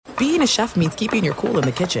being a chef means keeping your cool in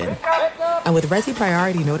the kitchen. And with Resi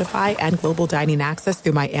Priority Notify and Global Dining Access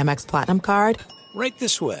through my Amex Platinum card, right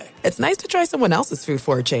this way. It's nice to try someone else's food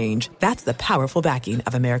for a change. That's the powerful backing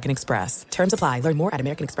of American Express. Terms apply. Learn more at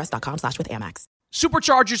americanexpress.com/withAmex.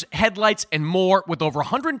 Superchargers, headlights, and more. With over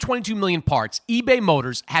 122 million parts, eBay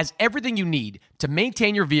Motors has everything you need to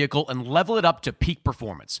maintain your vehicle and level it up to peak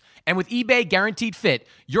performance. And with eBay Guaranteed Fit,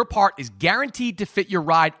 your part is guaranteed to fit your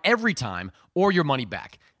ride every time or your money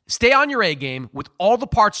back. Stay on your A game with all the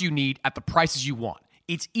parts you need at the prices you want.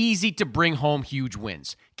 It's easy to bring home huge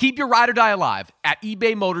wins. Keep your ride or die alive at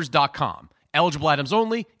ebaymotors.com. Eligible items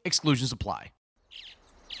only. Exclusions apply.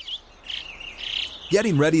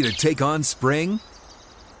 Getting ready to take on spring?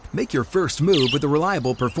 Make your first move with the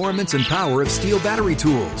reliable performance and power of Steel battery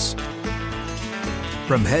tools.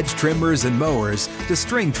 From hedge trimmers and mowers to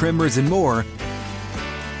string trimmers and more,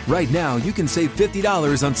 right now you can save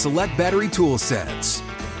 $50 on select battery tool sets.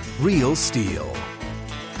 Real Steel.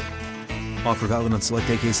 Offer valid on select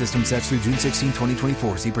AK system sets through June 16,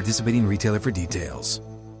 2024. See participating retailer for details.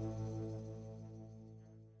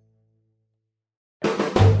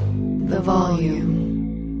 The volume.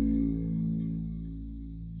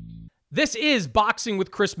 This is Boxing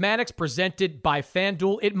with Chris Mannix, presented by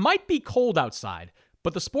FanDuel. It might be cold outside,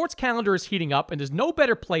 but the sports calendar is heating up, and there's no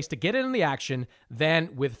better place to get in on the action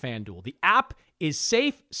than with FanDuel. The app is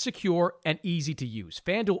safe, secure, and easy to use.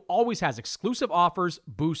 FanDuel always has exclusive offers,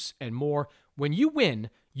 boosts, and more. When you win,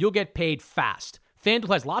 you'll get paid fast.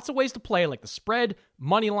 FanDuel has lots of ways to play, like the spread,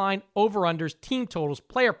 money line, over-unders, team totals,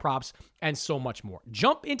 player props, and so much more.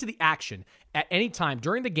 Jump into the action at any time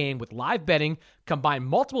during the game with live betting, combine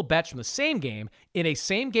multiple bets from the same game in a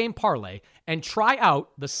same-game parlay, and try out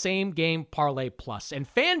the same-game parlay plus.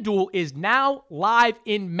 And FanDuel is now live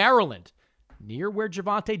in Maryland, near where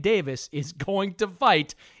Gervonta Davis is going to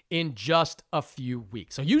fight in just a few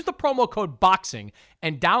weeks. So use the promo code BOXING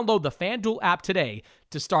and download the FanDuel app today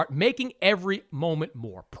to start making every moment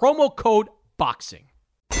more. Promo code BOXING.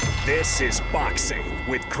 This is Boxing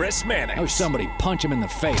with Chris Mannix. Oh, somebody punch him in the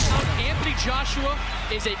face. Anthony Joshua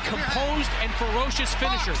is a composed and ferocious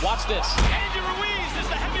finisher. Watch this. Andy Ruiz is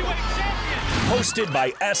the heavyweight champion. Hosted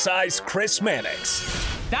by SI's Chris Mannix.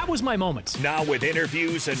 That was my moment. Now with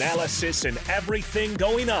interviews, analysis, and everything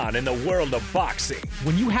going on in the world of boxing.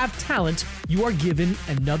 When you have talent, you are given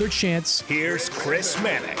another chance. Here's Chris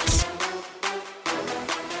Mannix.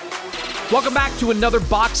 Welcome back to another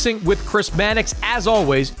Boxing with Chris Mannix. As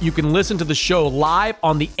always, you can listen to the show live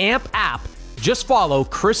on the AMP app. Just follow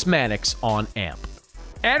Chris Mannix on AMP.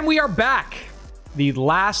 And we are back. The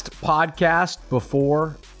last podcast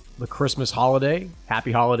before the Christmas holiday.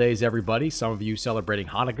 Happy holidays, everybody. Some of you celebrating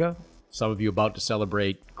Hanukkah. Some of you about to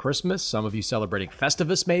celebrate Christmas. Some of you celebrating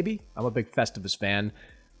Festivus, maybe. I'm a big Festivus fan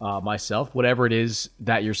myself. Whatever it is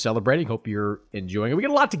that you're celebrating, hope you're enjoying it. We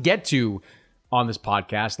got a lot to get to on this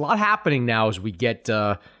podcast. A lot happening now as we get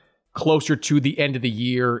closer to the end of the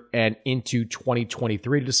year and into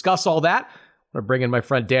 2023. To discuss all that, I'm going to bring in my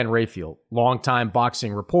friend Dan Rayfield, longtime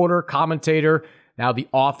boxing reporter, commentator, now the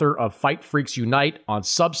author of Fight Freaks Unite on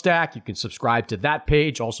Substack. You can subscribe to that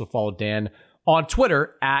page. Also follow Dan on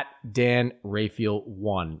Twitter at Dan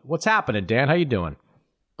Rayfield1. What's happening, Dan? How you doing?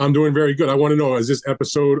 I'm doing very good. I want to know, is this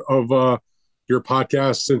episode of your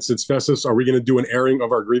podcast, since it's Festus, are we going to do an airing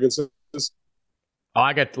of our grievances? Oh,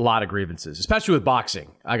 I got a lot of grievances, especially with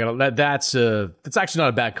boxing. That's actually not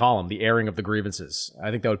a bad column, the airing of the grievances.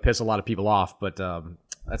 I think that would piss a lot of people off, but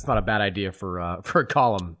that's not a bad idea for a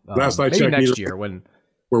columm. Last night, maybe next year when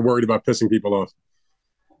we're worried about pissing people off.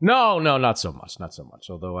 No, not so much.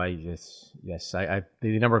 Although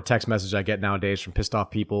the number of text messages I get nowadays from pissed off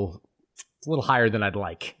people, it's a little higher than I'd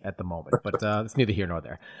like at the moment. But it's neither here nor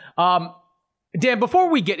there. Dan, before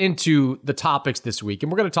we get into the topics this week,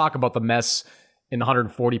 and we're going to talk about the mess in the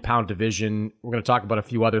 140-pound division. We're going to talk about a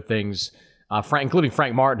few other things, including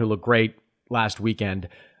Frank Martin, who looked great last weekend.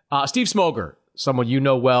 Steve Smoger, someone you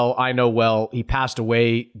know well, I know well. He passed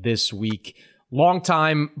away this week.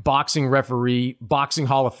 Longtime boxing referee, boxing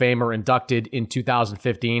Hall of Famer, inducted in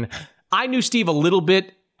 2015. I knew Steve a little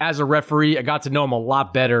bit as a referee. I got to know him a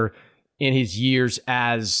lot better in his years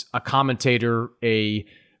as a commentator, a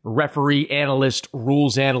referee analyst,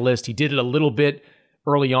 rules analyst. He did it a little bit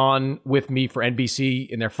early on with me for NBC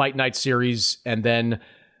in their Fight Night series, and then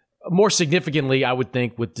more significantly, I would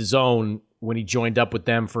think, with DAZN when he joined up with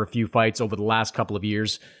them for a few fights over the last couple of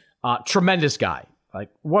years. Tremendous guy, like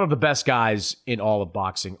one of the best guys in all of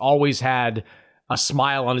boxing. Always had a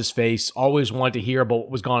smile on his face, always wanted to hear about what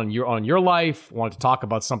was going on in your life, wanted to talk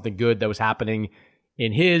about something good that was happening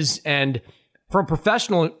in his. And from a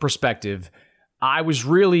professional perspective, I was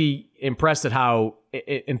really impressed at how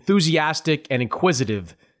enthusiastic and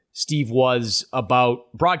inquisitive Steve was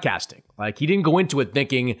about broadcasting. Like, he didn't go into it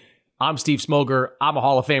thinking, I'm Steve Smoger, I'm a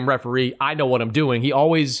Hall of Fame referee, I know what I'm doing. He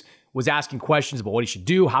always was asking questions about what he should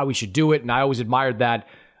do, how he should do it, and I always admired that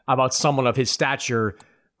about someone of his stature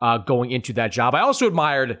going into that job. I also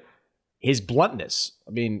admired his bluntness.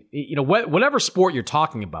 I mean, whatever sport you're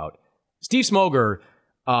talking about, Steve Smoger,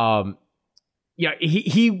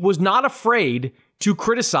 he was not afraid to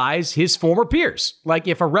criticize his former peers. Like,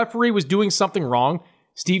 if a referee was doing something wrong,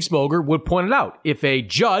 Steve Smoger would point it out. If a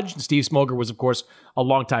judge, and Steve Smoger was, of course, a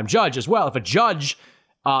longtime judge as well, if a judge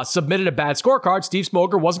submitted a bad scorecard, Steve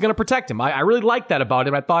Smoger wasn't going to protect him. I really liked that about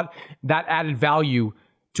him. I thought that added value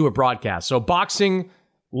to a broadcast. So boxing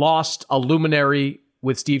lost a luminary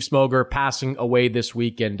with Steve Smoger passing away this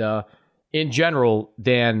week. And in general,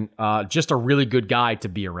 Dan, just a really good guy to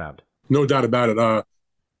be around. No doubt about it.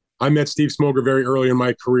 I met Steve Smoger very early in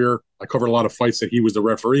my career. I covered a lot of fights that he was the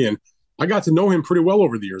referee in. I got to know him pretty well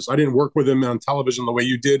over the years. I didn't work with him on television the way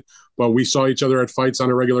you did, but we saw each other at fights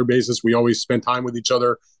on a regular basis. We always spent time with each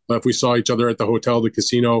other. If we saw each other at the hotel, the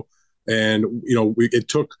casino, and it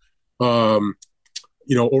took, over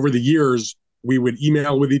the years, we would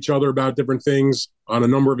email with each other about different things on a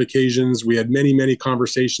number of occasions. We had many, many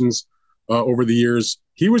conversations over the years.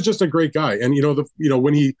 He was just a great guy, and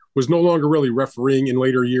when he was no longer really refereeing in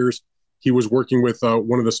later years, he was working with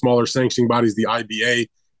one of the smaller sanctioning bodies, the IBA.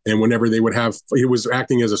 And whenever they would have, he was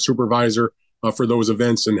acting as a supervisor for those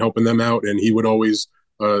events and helping them out. And he would always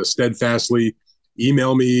steadfastly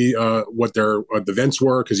email me what their events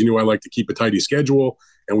were, because he knew I like to keep a tidy schedule,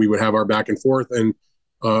 and we would have our back and forth. And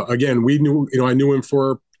again, we knew, I knew him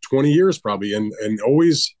for 20 years probably, and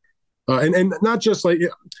always, and not just like,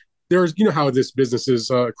 there's, how this business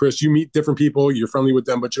is, Chris, you meet different people, you're friendly with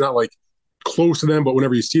them, but you're not like close to them, but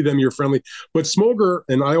whenever you see them, you're friendly. But Smoger,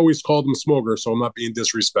 and I always called him Smoger, so I'm not being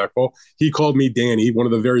disrespectful. He called me Danny, one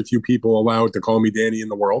of the very few people allowed to call me Danny in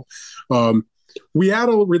the world. We had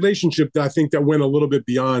a relationship that I think that went a little bit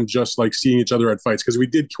beyond just like seeing each other at fights, because we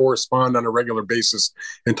did correspond on a regular basis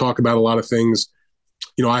and talk about a lot of things.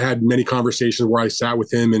 I had many conversations where I sat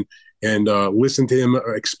with him and listened to him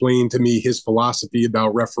explain to me his philosophy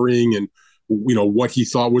about refereeing, and what he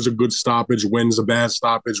thought was a good stoppage, when's a bad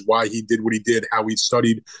stoppage, why he did what he did, how he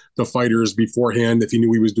studied the fighters beforehand, if he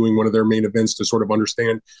knew he was doing one of their main events, to sort of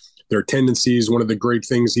understand their tendencies. One of the great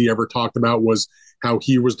things he ever talked about was how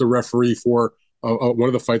he was the referee for one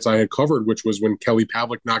of the fights I had covered, which was when Kelly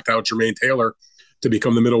Pavlik knocked out Jermaine Taylor to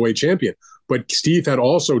become the middleweight champion. But Steve had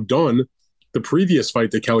also done the previous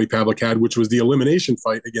fight that Kelly Pavlik had, which was the elimination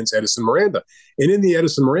fight against Edison Miranda. And in the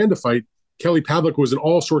Edison Miranda fight, Kelly Pavlik was in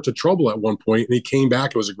all sorts of trouble at one point, and he came back.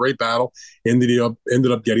 It was a great battle, ended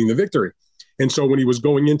up getting the victory. And so when he was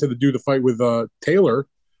going in to do the fight with Taylor,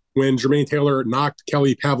 when Jermaine Taylor knocked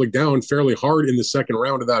Kelly Pavlik down fairly hard in the second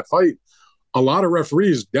round of that fight, a lot of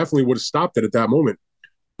referees definitely would have stopped it at that moment.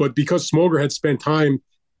 But because Smoger had spent time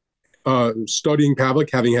studying Pavlik,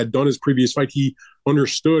 having had done his previous fight, he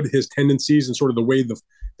understood his tendencies and sort of the way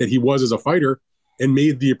that he was as a fighter, and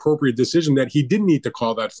made the appropriate decision that he didn't need to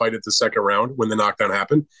call that fight at the second round when the knockdown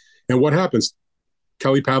happened. And what happens?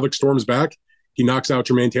 Kelly Pavlik storms back. He knocks out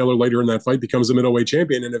Jermaine Taylor later in that fight, becomes the middleweight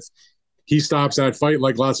champion. And if he stops that fight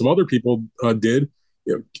like lots of other people did,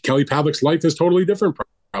 Kelly Pavlik's life is totally different,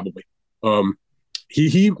 probably.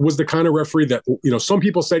 He was the kind of referee that, some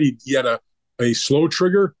people said he had a slow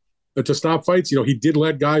trigger to stop fights. He did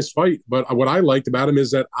let guys fight, but what I liked about him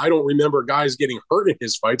is that I don't remember guys getting hurt in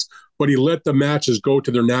his fights, but he let the matches go to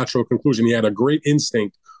their natural conclusion. He had a great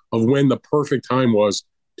instinct of when the perfect time was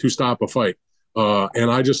to stop a fight. And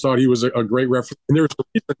I just thought he was a great referee. And there's a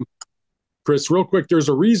reason, Chris, real quick, there's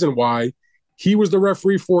a reason why he was the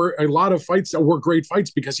referee for a lot of fights that were great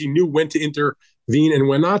fights, because he knew when to intervene and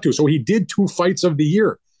when not to. So he did 2 fights of the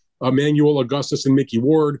year, Manuel Augustus and Mickey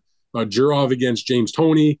Ward, Jurov against James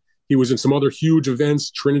Toney. He was in some other huge events,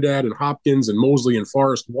 Trinidad and Hopkins and Mosley and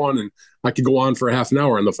Forrest won. And I could go on for half an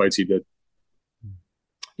hour on the fights he did.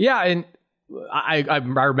 Yeah, and I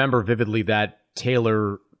remember vividly that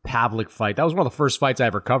Taylor Pavlik fight. That was one of the first fights I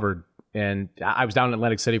ever covered. And I was down in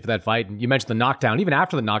Atlantic City for that fight. And you mentioned the knockdown. Even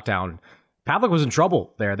after the knockdown, Pavlik was in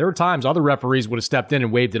trouble there. There were times other referees would have stepped in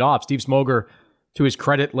and waved it off. Steve Smoger, to his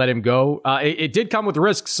credit, let him go. It did come with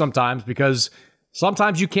risks sometimes, because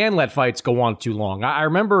sometimes you can let fights go on too long. I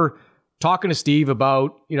remember talking to Steve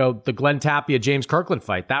about, the Glenn Tapia James Kirkland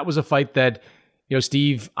fight. That was a fight that,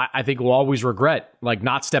 Steve, I think will always regret, like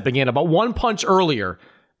not stepping in about one punch earlier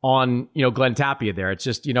on, Glenn Tapia there. It's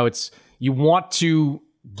just, you want to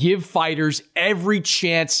give fighters every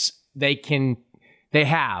chance they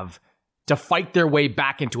have to fight their way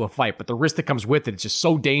back into a fight. But the risk that comes with it, it's just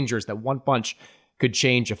so dangerous that one punch could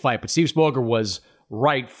change a fight. But Steve Smoger was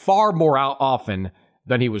right far more often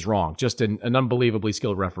than he was wrong. Just an unbelievably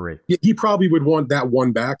skilled referee. He probably would want that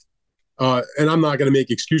one back. And I'm not going to make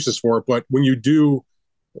excuses for it, but when you do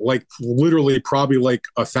like literally probably like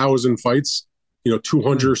 1,000 fights,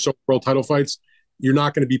 200 or so world title fights, you're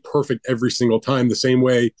not going to be perfect every single time. The same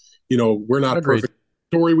way, we're not Agreed. perfect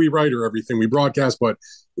story we write or everything we broadcast, but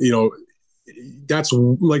that's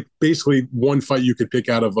like basically one fight you could pick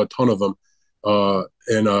out of a ton of them.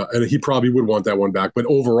 And he probably would want that one back, but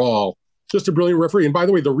overall, just a brilliant referee. And by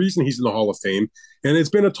the way, the reason he's in the Hall of Fame, and it's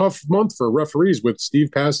been a tough month for referees with Steve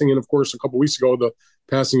passing, and of course, a couple weeks ago, the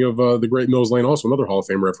passing of the great Mills Lane, also another Hall of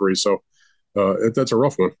Fame referee. So that's a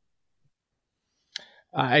rough one.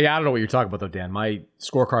 I don't know what you're talking about, though, Dan. My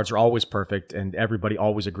scorecards are always perfect, and everybody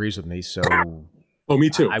always agrees with me. So, oh, me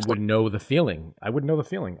too. I wouldn't know the feeling. I wouldn't know the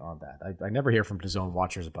feeling on that. I never hear from DAZN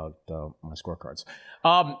watchers about my scorecards.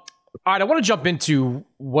 All right, I want to jump into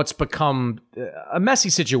what's become a messy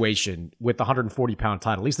situation with the 140-pound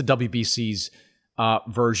title, at least the WBC's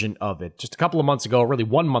version of it. Just a couple of months ago, really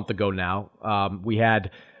 1 month ago now, we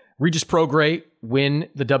had Regis Prograis win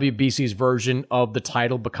the WBC's version of the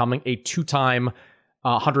title, becoming a two-time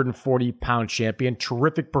 140-pound champion.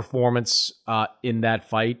 Terrific performance in that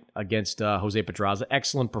fight against Jose Pedraza.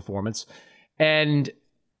 Excellent performance. And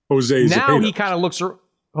Jose now Zepeda. He kind of looks...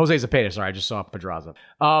 Jose Zepeda, sorry, I just saw Pedraza.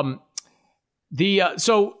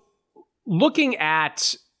 So looking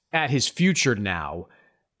at his future now,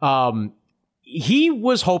 he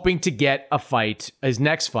was hoping to get his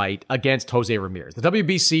next fight against Jose Ramirez. The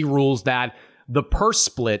WBC rules that the purse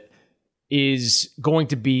split is going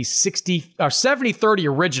to be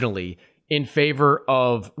 70-30 originally in favor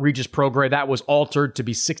of Regis Prograis. That was altered to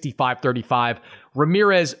be 65-35.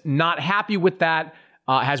 Ramirez not happy with that.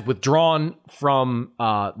 Has withdrawn from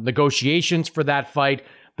negotiations for that fight.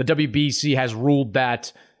 The WBC has ruled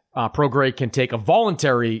that Prograis can take a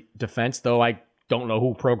voluntary defense, though I don't know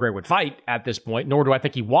who Prograis would fight at this point, nor do I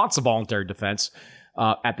think he wants a voluntary defense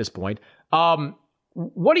at this point.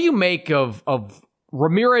 What do you make of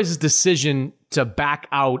Ramirez's decision to back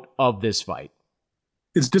out of this fight?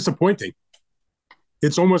 It's disappointing.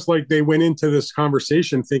 It's almost like they went into this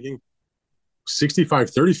conversation thinking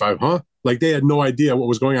 65-35, huh? Like they had no idea what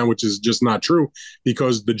was going on, which is just not true,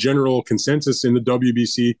 because the general consensus in the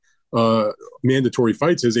WBC mandatory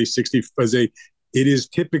fights is it is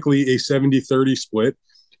typically a 70-30 split.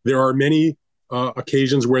 There are many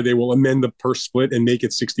occasions where they will amend the purse split and make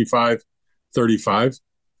it 65-35.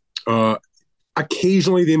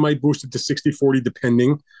 Occasionally they might boost it to 60-40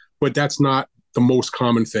 depending, but that's not the most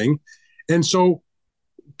common thing. And so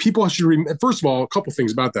people should first of all, a couple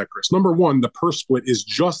things about that, Chris. Number one, the purse split is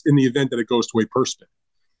just in the event that it goes to a purse split.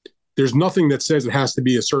 There's nothing that says it has to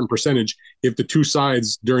be a certain percentage if the two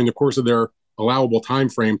sides during the course of their allowable time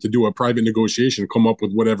frame to do a private negotiation come up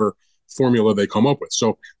with whatever formula they come up with.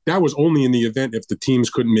 So that was only in the event if the teams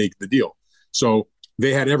couldn't make the deal. So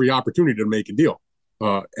they had every opportunity to make a deal.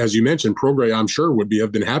 As you mentioned, Prograis, I'm sure, would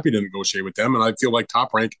have been happy to negotiate with them. And I feel like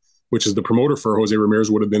Top Rank, which is the promoter for Jose Ramirez,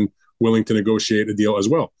 would have been willing to negotiate a deal as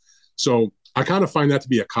well. So I kind of find that to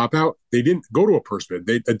be a cop-out. They didn't go to a purse bid.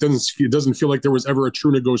 It doesn't feel like there was ever a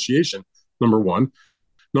true negotiation, number one.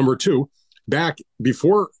 Number two, back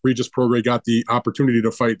before Regis Prograis got the opportunity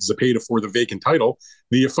to fight Zepeda for the vacant title,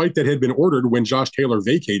 the fight that had been ordered when Josh Taylor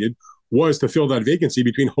vacated was to fill that vacancy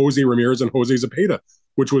between Jose Ramirez and Jose Zepeda,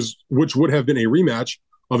 which would have been a rematch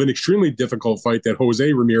of an extremely difficult fight that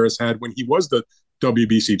Jose Ramirez had when he was the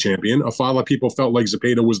WBC champion. A lot of people felt like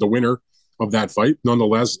Zepeda was the winner of that fight.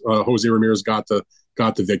 Nonetheless, Jose Ramirez got the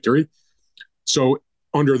victory. So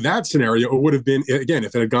under that scenario, it would have been, again,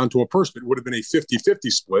 if it had gone to a purse, it would have been a 50-50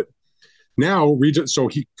 split. Now,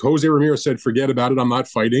 Jose Ramirez said, forget about it. I'm not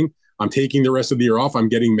fighting. I'm taking the rest of the year off. I'm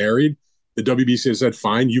getting married. The WBC said,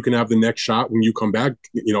 fine, you can have the next shot when you come back.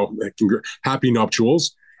 Happy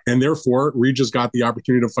nuptials. And therefore, Regis got the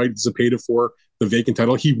opportunity to fight Zepeda for the vacant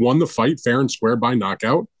title. He won the fight fair and square by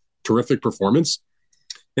knockout. Terrific performance.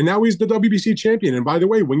 And now he's the WBC champion. And by the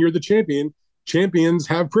way, when you're the champion, champions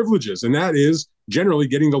have privileges. And that is generally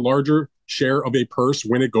getting the larger share of a purse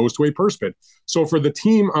when it goes to a purse bid. So for the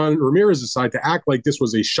team on Ramirez's side to act like this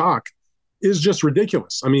was a shock is just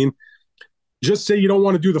ridiculous. I mean, just say you don't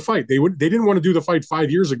want to do the fight. They didn't want to do the fight 5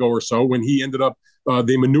 years ago or so when he ended up,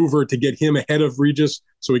 they maneuvered to get him ahead of Regis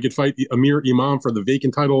so he could fight Amir Imam for the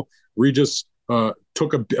vacant title. Regis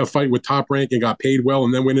took a fight with Top Rank and got paid well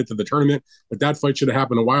and then went into the tournament. But that fight should have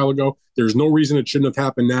happened a while ago. There's no reason it shouldn't have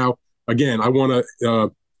happened now. Again, I want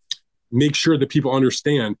to make sure that people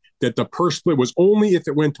understand that the purse split was only if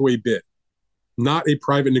it went to a bid. not a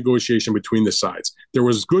private negotiation between the sides. There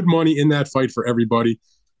was good money in that fight for everybody.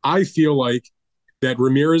 I feel like that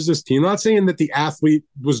Ramirez's team, not saying that the athlete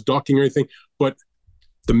was ducking or anything, but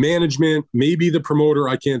the management, maybe the promoter,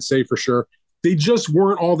 I can't say for sure, they just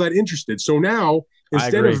weren't all that interested. So now,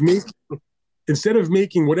 instead of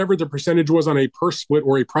making whatever the percentage was on a purse split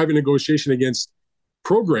or a private negotiation against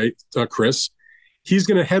Prograis, Chris, he's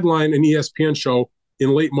going to headline an ESPN show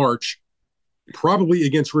in late March, probably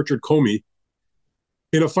against Richard Comey,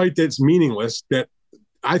 in a fight that's meaningless, that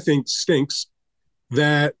I think stinks,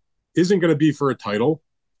 that isn't going to be for a title,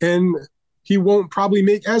 and he won't probably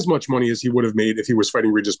make as much money as he would have made if he was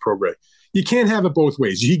fighting Regis Prograis. You can't have it both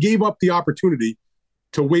ways. He gave up the opportunity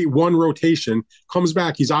to wait one rotation, comes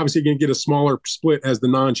back. He's obviously going to get a smaller split as the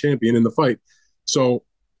non-champion in the fight. So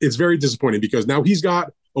it's very disappointing because now he's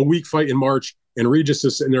got a weak fight in March and Regis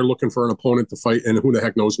is sitting there looking for an opponent to fight, and who the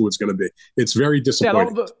heck knows who it's going to be. It's very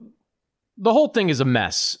disappointing. Yeah, the whole thing is a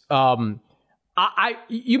mess.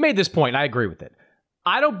 You made this point, and I agree with it.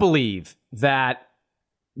 I don't believe that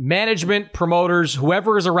management, promoters,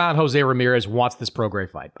 whoever is around Jose Ramirez wants this Prograis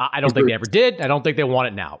fight. I don't think they ever did. I don't think they want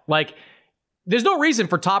it now. Like, there's no reason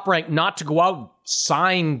for Top Rank not to go out and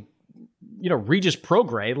sign, Regis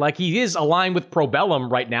Prograis. Like, he is aligned with Probellum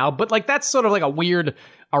right now, but like that's sort of like a weird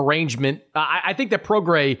arrangement. I think that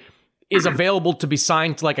Prograis is available to be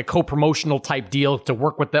signed to like a co-promotional type deal to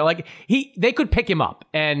work with them. Like they could pick him up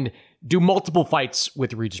and do multiple fights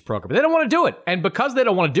with Regis Prograis, but they don't want to do it. And because they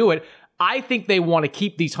don't want to do it, I think they want to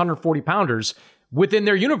keep these 140-pounders within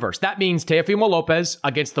their universe. That means Teofimo Lopez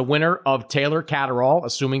against the winner of Taylor Catterall,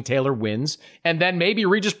 assuming Taylor wins, and then maybe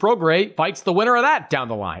Regis Prograis fights the winner of that down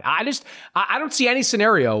the line. I don't see any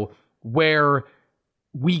scenario where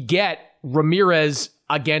we get Ramirez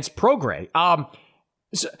against Prograis.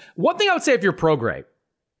 So one thing I would say if you're Prograis,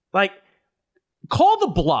 like, call the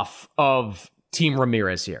bluff of Team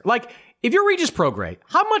Ramirez here. Like, if you're Regis Prograis,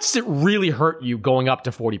 how much does it really hurt you going up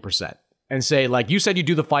to 40%? And say, like, you said you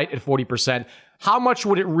do the fight at 40%. How much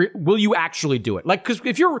would it will you actually do it? Like, because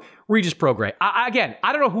if you're Regis Prograis, again,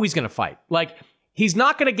 I don't know who he's going to fight. Like, he's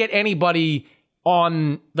not going to get anybody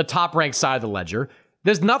on the top ranked side of the ledger.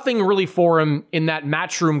 There's nothing really for him in that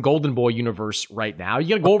Matchroom Golden Boy universe right now. You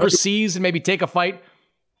got to go overseas and maybe take a fight.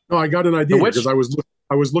 No, I got an idea because I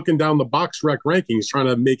was looking down the box rec rankings trying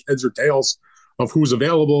to make heads or tails of who's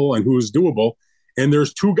available and who's doable. And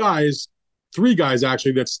there's three guys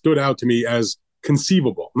actually that stood out to me as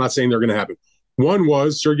conceivable. I'm not saying they're going to happen. One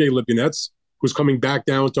was Sergey Lipinets, who's coming back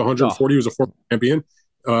down to 140. He was a former champion.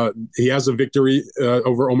 He has a victory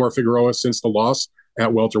over Omar Figueroa since the loss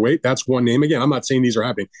at welterweight. That's one name. Again, I'm not saying these are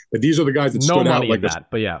happening, but these are the guys that stood out like that.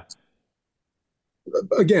 But yeah.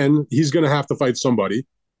 Again, he's going to have to fight somebody.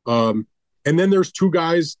 And then there's two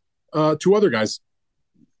other guys.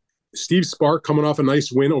 Steve Spark coming off a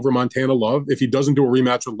nice win over Montana Love. If he doesn't do a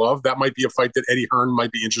rematch with Love, that might be a fight that Eddie Hearn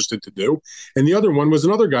might be interested to do. And the other one was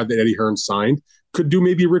another guy that Eddie Hearn signed. Could do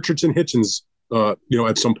maybe Richardson Hitchens,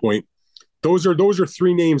 at some point. Those are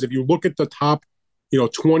three names. If you look at the top,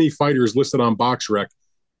 20 fighters listed on BoxRec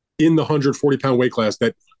in the 140-pound weight class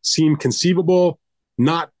that seem conceivable,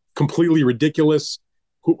 not completely ridiculous,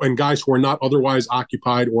 and guys who are not otherwise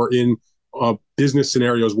occupied or in business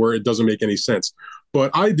scenarios where it doesn't make any sense.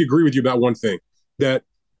 But I'd agree with you about one thing, and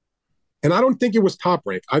I don't think it was Top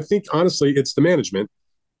Rank. I think, honestly, it's the management,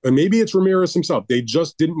 and maybe it's Ramirez himself. They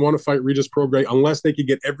just didn't want to fight Regis Prograis unless they could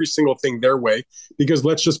get every single thing their way, because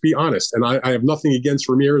let's just be honest, and I have nothing against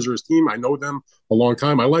Ramirez or his team. I know them a long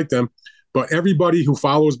time. I like them. But everybody who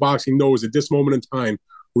follows boxing knows at this moment in time,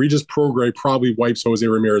 Regis Prograis probably wipes Jose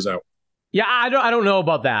Ramirez out. Yeah, I don't know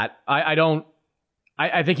about that.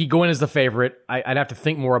 I think he'd go in as the favorite. I'd have to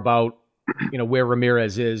think more about where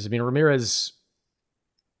Ramirez is. I mean, Ramirez,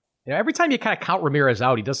 every time you kind of count Ramirez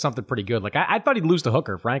out, he does something pretty good. Like, I thought he'd lose to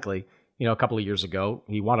Hooker, frankly, a couple of years ago.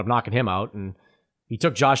 He wound up knocking him out, and he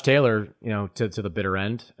took Josh Taylor, to the bitter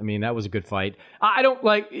end. I mean, that was a good fight. I don't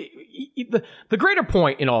like the greater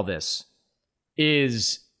point in all this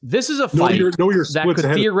is a fight that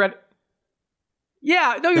could theoretically.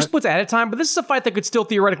 Yeah, no, your splits ahead of time, but this is a fight that could still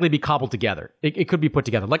theoretically be cobbled together. It could be put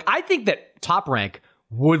together. Like, I think that Top Rank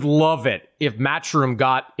would love it if Matchroom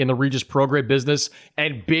got in the Regis Prograis business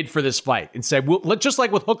and bid for this fight and said, just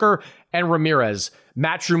like with Hooker and Ramirez,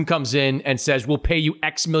 Matchroom comes in and says, we'll pay you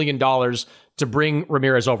X million dollars to bring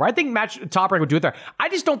Ramirez over. I think Top Rank would do it there. I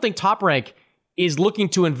just don't think Top Rank is looking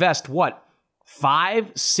to invest,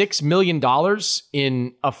 $5-6 million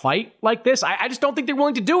in a fight like this. I just don't think they're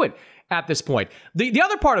willing to do it at this point. The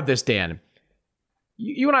other part of this, Dan,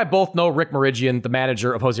 you and I both know Rick Meridian, the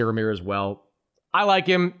manager of Jose Ramirez, well. I like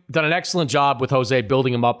him. Done an excellent job with Jose,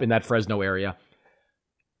 building him up in that Fresno area.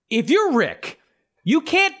 if you're Rick, you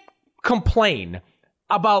can't complain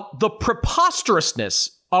about the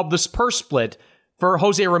preposterousness of this purse split for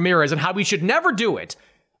Jose Ramirez and how we should never do it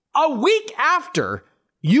a week after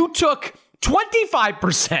you took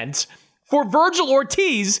 25% for Virgil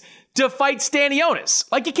Ortiz to fight Stanionis.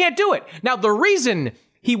 Like, you can't do it. Now, the reason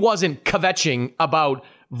he wasn't kvetching about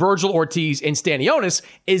Virgil Ortiz and Stanionis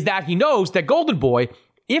is that he knows that Golden Boy,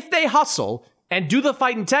 if they hustle and do the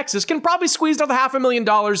fight in Texas, can probably squeeze another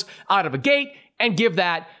 $500,000 out of a gate and give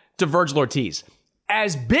that to Virgil Ortiz.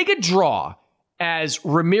 As big a draw as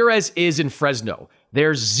Ramirez is in Fresno,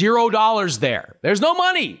 there's $0 there. There's no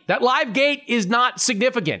money. That live gate is not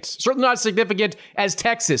significant. Certainly not as significant as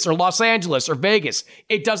Texas or Los Angeles or Vegas.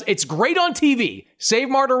 It's great on TV. Save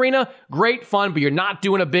Mart Arena, great fun, but you're not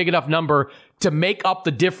doing a big enough number to make up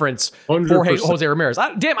the difference 100%. For Jose Ramirez.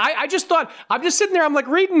 I just thought, I'm just sitting there, I'm like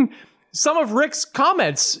reading some of Rick's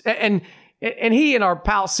comments, and he and our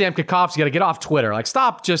pal Sam Kakovsky got to get off Twitter. Like,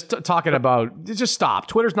 stop just talking about, just stop.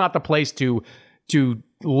 Twitter's not the place to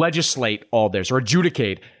legislate all this or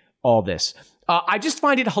adjudicate all this. I just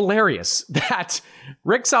find it hilarious that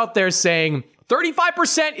Rick's out there saying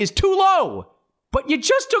 35% is too low, but you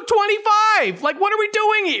just took 25. Like, what are we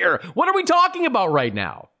doing here? What are we talking about right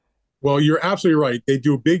now? Well, you're absolutely right. They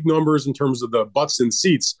do big numbers in terms of the butts and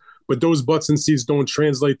seats, but those butts and seats don't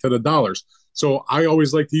translate to the dollars. So I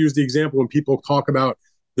always like to use the example when people talk about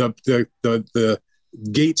the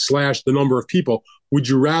gate / the number of people. Would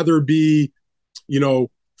you rather be,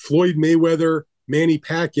 Floyd Mayweather, Manny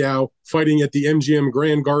Pacquiao fighting at the MGM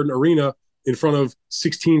Grand Garden Arena in front of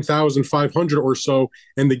 16,500 or so,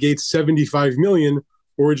 and the gate's 75 million?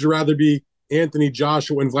 Or would you rather be Anthony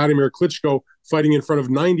Joshua and Vladimir Klitschko fighting in front of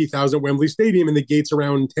 90,000 at Wembley Stadium and the gate's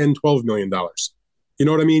around $10-12 million? You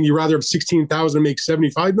know what I mean? You rather have 16,000 and make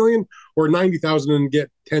 75 million, or 90,000 and get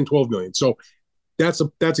 10-12 million. So that's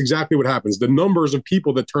exactly what happens. The numbers of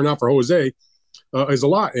people that turn out for Jose is a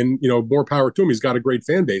lot, and more power to him. He's got a great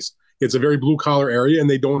fan base. It's a very blue collar area, and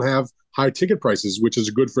they don't have high ticket prices, which is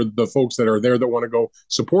good for the folks that are there that want to go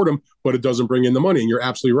support him, but it doesn't bring in the money. And you're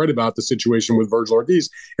absolutely right about the situation with Virgil Ortiz.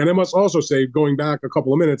 And I must also say, going back a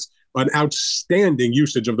couple of minutes, an outstanding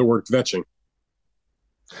usage of the word kvetching.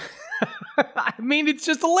 I mean, it's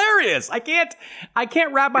just hilarious. I can't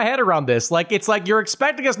wrap my head around this. Like, it's like you're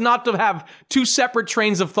expecting us not to have two separate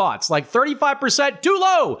trains of thoughts. Like 35% too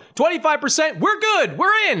low, 25% we're good,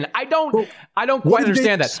 we're in. I don't quite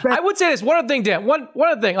understand that. I would say this one other thing, Dan. One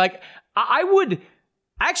other thing. Like, I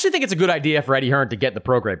actually think it's a good idea for Eddie Hearn to get the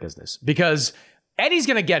pro grade business, because Eddie's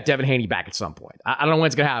going to get Devin Haney back at some point. I don't know when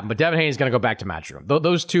it's going to happen, but Devin Haney's going to go back to Matchroom.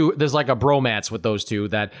 Those two, there's like a bromance with those two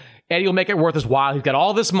that Eddie will make it worth his while. He's got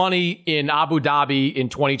all this money in Abu Dhabi in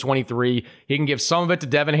 2023. He can give some of it to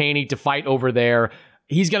Devin Haney to fight over there.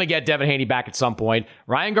 He's going to get Devin Haney back at some point.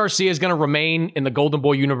 Ryan Garcia is going to remain in the Golden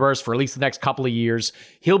Boy universe for at least the next couple of years.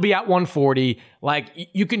 He'll be at 140. Like,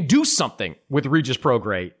 you can do something with Regis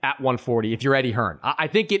Prograis at 140 if you're Eddie Hearn. I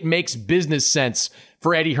think it makes business sense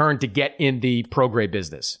for Eddie Hearn to get in the Prograis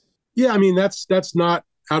business. Yeah, I mean, that's not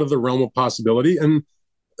out of the realm of possibility. And,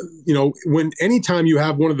 anytime you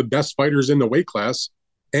have one of the best fighters in the weight class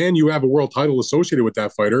and you have a world title associated with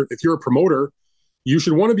that fighter, if you're a promoter, you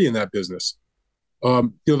should want to be in that business.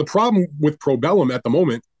 The problem with Probellum at the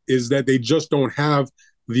moment is that they just don't have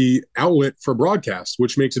the outlet for broadcast,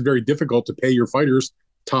 which makes it very difficult to pay your fighters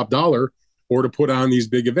top dollar or to put on these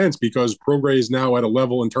big events, because Prograis is now at a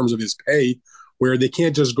level in terms of his pay where they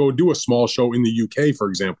can't just go do a small show in the UK, for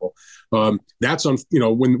example. That's on,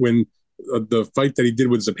 when the fight that he did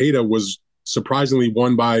with Zepeda was surprisingly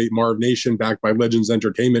won by Marv Nation, backed by Legends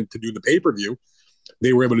Entertainment, to do the pay-per-view.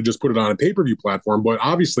 They were able to just put it on a pay-per-view platform, but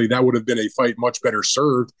obviously that would have been a fight much better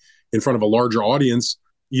served in front of a larger audience,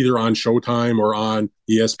 either on Showtime or on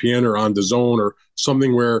ESPN or on DAZN or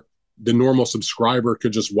something where the normal subscriber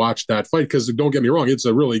could just watch that fight. Because don't get me wrong, it's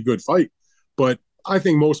a really good fight, but I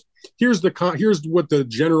think here's what the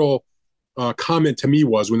general comment to me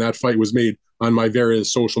was when that fight was made on my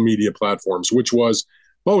various social media platforms, which was,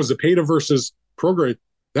 Zepeda versus Prograis,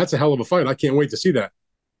 that's a hell of a fight. I can't wait to see that.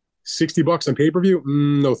 $60 on pay-per-view?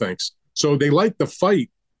 No, thanks. So they liked the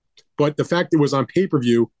fight, but the fact it was on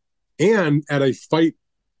pay-per-view and at a fight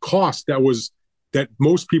cost that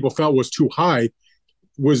most people felt was too high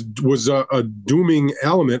was a dooming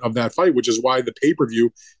element of that fight, which is why the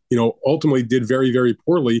pay-per-view, ultimately did very, very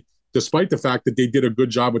poorly, despite the fact that they did a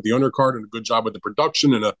good job with the undercard and a good job with the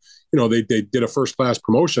production and they did a first-class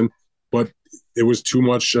promotion. But it was too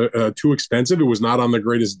much, too expensive. It was not on the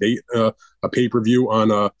greatest date. A pay-per-view on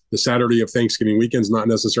the Saturday of Thanksgiving weekend is not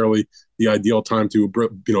necessarily the ideal time to,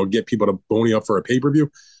 get people to bony up for a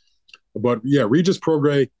pay-per-view. But yeah, Regis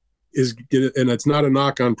Prograis, and it's not a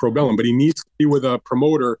knock on Probellum, but he needs to be with a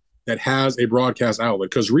promoter that has a broadcast outlet,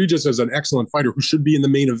 because Regis is an excellent fighter who should be in the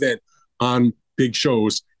main event on big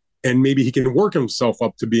shows, and maybe he can work himself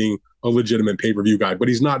up to being a legitimate pay-per-view guy, but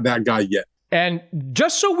he's not that guy yet. And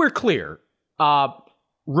just so we're clear,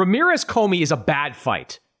 Ramirez Comey is a bad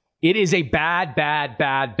fight. It is a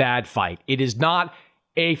bad fight. It is not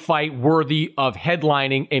a fight worthy of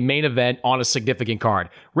headlining a main event on a significant card.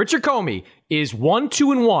 Richard Comey is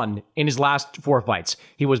 1-2-1 in his last 4 fights.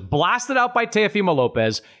 He was blasted out by Teofimo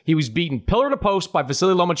Lopez. He was beaten pillar to post by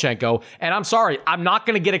Vasily Lomachenko. And I'm sorry, I'm not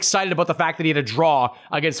going to get excited about the fact that he had a draw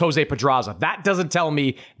against Jose Pedraza. That doesn't tell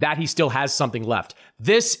me that he still has something left.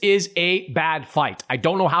 This is a bad fight. I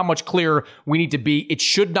don't know how much clearer we need to be. It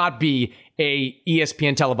should not be a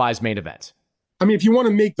ESPN televised main event. I mean, if you want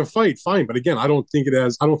to make the fight, fine. But again, I don't think of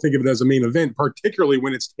it as a main event, particularly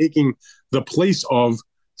when it's taking the place of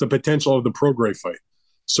the potential of the Prograis fight.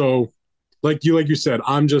 So, like you said,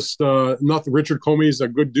 I'm just nothing. Richard Comey is a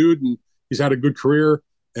good dude, and he's had a good career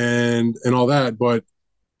and all that. But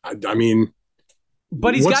I mean,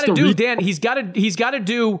 but he's got to do, Dan. He's got to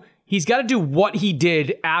do what he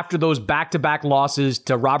did after those back-to-back losses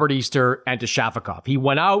to Robert Easter and to Shafikov. He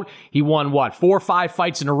went out, he won 4 or 5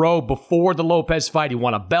 fights in a row before the Lopez fight. He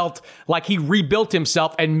won a belt. Like, he rebuilt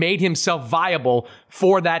himself and made himself viable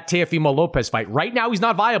for that Teofimo Lopez fight. Right now, he's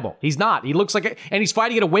not viable. He's not. He looks like and he's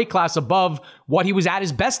fighting at a weight class above what he was at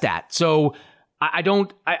his best at. So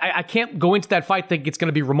I can't go into that fight thinking it's going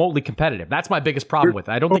to be remotely competitive. That's my biggest problem with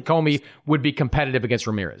it. I don't think Comey would be competitive against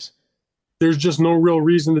Ramirez. There's just no real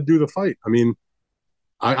reason to do the fight. I mean,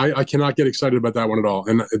 I cannot get excited about that one at all.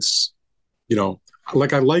 And it's,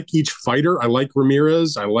 like, I like each fighter. I like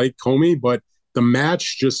Ramirez. I like Comey, but the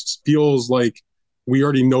match just feels like we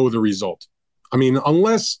already know the result. I mean,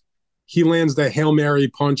 unless he lands the Hail Mary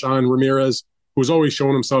punch on Ramirez, who's always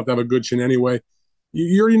shown himself to have a good chin anyway,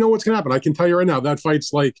 you already know what's going to happen. I can tell you right now, that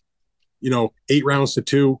fight's like, 8 rounds to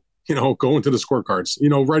 2, go into the scorecards,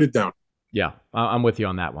 write it down. Yeah, I'm with you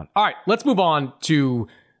on that one. All right, let's move on to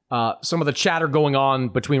some of the chatter going on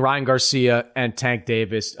between Ryan Garcia and Tank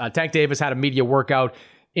Davis. Tank Davis had a media workout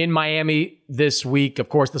in Miami this week. Of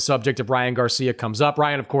course, the subject of Ryan Garcia comes up.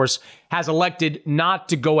 Ryan, of course, has elected not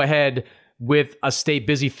to go ahead with a stay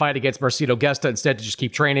busy fight against Marcelo Gesta, instead to just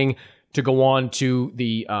keep training to go on to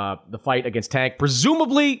the fight against Tank,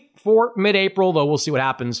 presumably for mid-April, though we'll see what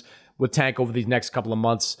happens with Tank over these next couple of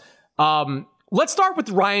months. Let's start with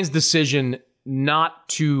Ryan's decision not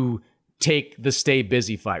to take the stay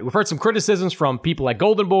busy fight. We've heard some criticisms from people like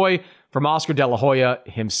Golden Boy, from Oscar De La Hoya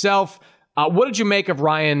himself. What did you make of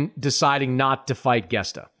Ryan deciding not to fight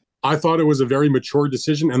Gesta? I thought it was a very mature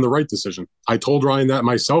decision and the right decision. I told Ryan that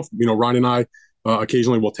myself. Ryan and I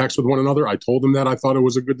occasionally will text with one another. I told him that I thought it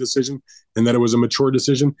was a good decision and that it was a mature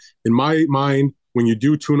decision. In my mind, when you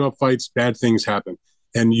do tune-up fights, bad things happen.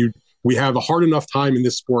 And we have a hard enough time in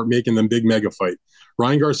this sport making them big mega fight.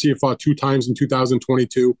 Ryan Garcia fought 2 times in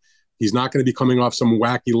 2022. He's not going to be coming off some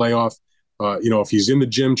wacky layoff. If he's in the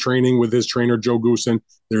gym training with his trainer, Joe Goosen,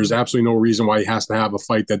 there's absolutely no reason why he has to have a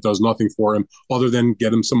fight that does nothing for him other than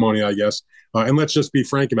get him some money, I guess. And let's just be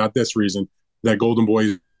frank about this reason, that Golden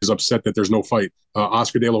Boy is upset that there's no fight.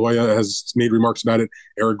 Oscar De La Hoya has made remarks about it.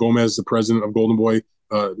 Eric Gomez, the president of Golden Boy,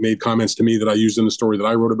 made comments to me that I used in the story that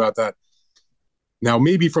I wrote about that. Now,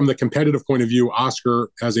 maybe from the competitive point of view,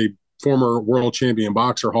 Oscar, as a former world champion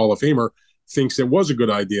boxer, Hall of Famer, thinks it was a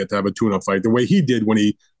good idea to have a tune-up fight the way he did when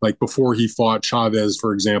before he fought Chavez,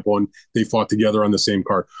 for example, and they fought together on the same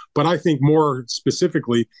card. But I think more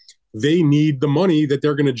specifically, they need the money that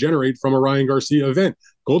they're going to generate from a Ryan Garcia event.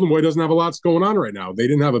 Golden Boy doesn't have a lot going on right now. They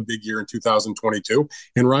didn't have a big year in 2022,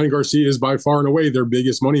 and Ryan Garcia is by far and away their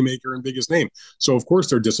biggest moneymaker and biggest name. So, of course,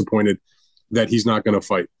 they're disappointed that he's not going to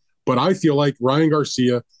fight. But I feel like Ryan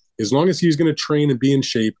Garcia, as long as he's going to train and be in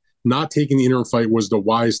shape, not taking the interim fight was the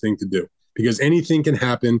wise thing to do, because anything can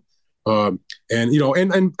happen.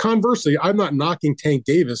 And conversely, I'm not knocking Tank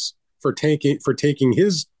Davis for taking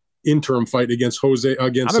his interim fight against Jose.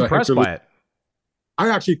 I'm impressed by it. I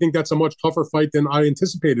actually think that's a much tougher fight than I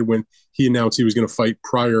anticipated when he announced he was going to fight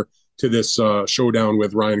prior to this showdown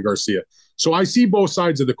with Ryan Garcia. So I see both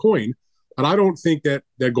sides of the coin. And I don't think that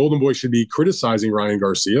Golden Boy should be criticizing Ryan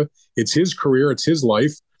Garcia. It's his career. It's his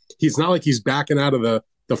life. He's not like he's backing out of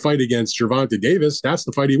the fight against Gervonta Davis. That's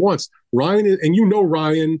the fight he wants. Ryan, and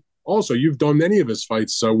Ryan also, you've done many of his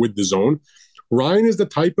fights with the Zone. Ryan is the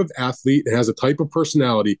type of athlete and has a type of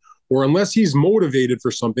personality where unless he's motivated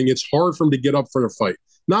for something, it's hard for him to get up for the fight.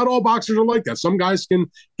 Not all boxers are like that. Some guys can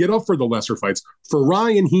get up for the lesser fights. For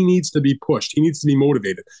Ryan, he needs to be pushed. He needs to be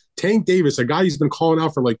motivated. Tank Davis, a guy he's been calling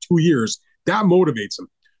out for like 2 years, that motivates him.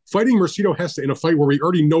 fighting Mercado has to, in a fight where we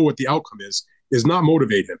already know what the outcome is not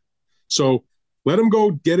motivate him. So let him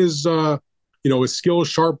go get his, his skills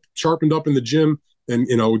sharpened up in the gym and,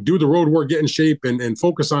 do the road work, get in shape and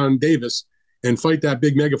focus on Davis and fight that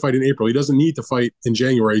big mega fight in April. He doesn't need to fight in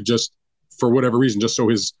January just for whatever reason, just so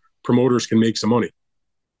his promoters can make some money.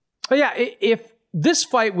 Oh, yeah, if this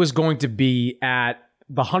fight was going to be at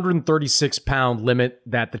the 136-pound limit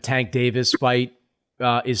that the Tank Davis fight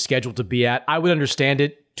is scheduled to be at, I would understand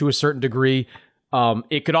it to a certain degree.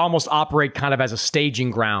 It could almost operate kind of as a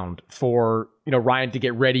staging ground for Ryan to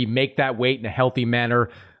get ready, make that weight in a healthy manner,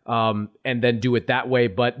 and then do it that way.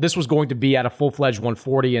 But this was going to be at a full-fledged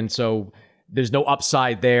 140, and so there's no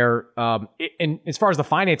upside there. And as far as the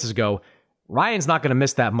finances go, Ryan's not going to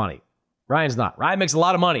miss that money. Ryan's not. Ryan makes a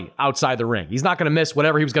lot of money outside the ring. He's not going to miss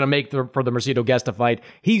whatever he was going to make for the Mercado Gesta fight.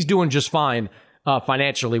 He's doing just fine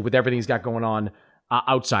financially with everything he's got going on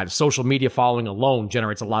outside. Social media following alone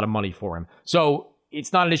generates a lot of money for him. So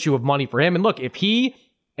it's not an issue of money for him. And look, if he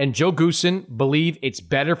and Joe Goosen believe it's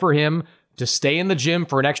better for him to stay in the gym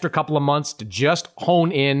for an extra couple of months to just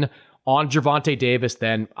hone in on Gervonta Davis,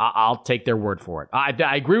 then I'll take their word for it.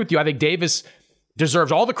 I agree with you. I think Davis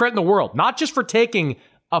deserves all the credit in the world, not just for taking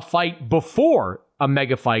a fight before a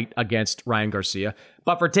mega fight against Ryan Garcia,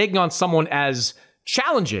 but for taking on someone as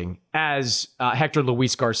challenging as Hector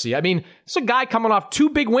Luis Garcia. I mean, it's a guy coming off 2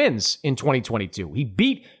 big wins in 2022. He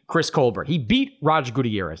beat Chris Colbert. He beat Roger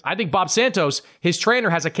Gutierrez. I think Bob Santos, his trainer,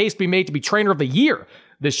 has a case to be made to be trainer of the year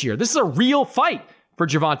this year. This is a real fight for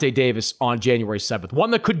Gervonta Davis on January 7th.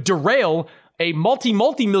 One that could derail a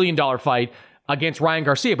multi-million dollar fight against Ryan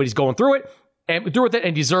Garcia, but he's going through it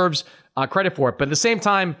and deserves credit for it. But at the same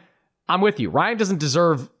time, I'm with you. Ryan doesn't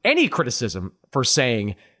deserve any criticism for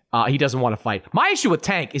saying he doesn't want to fight. My issue with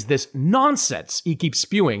Tank is this nonsense he keeps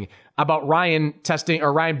spewing about Ryan testing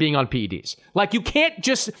or Ryan being on PEDs. Like, you can't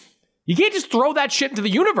just throw that shit into the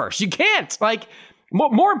universe. You can't. Like,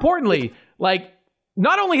 more importantly, like,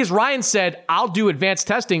 not only has Ryan said, I'll do advanced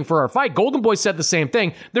testing for our fight, Golden Boy said the same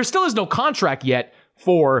thing. There still is no contract yet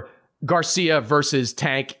for Garcia versus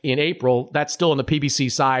Tank in April. That's still on the PBC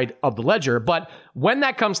side of the ledger. But when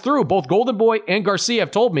that comes through, both Golden Boy and Garcia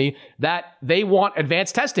have told me that they want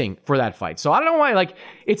advanced testing for that fight. So I don't know why. Like,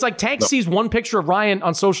 it's like Tank sees one picture of Ryan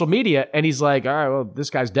on social media and he's like, all right, well, this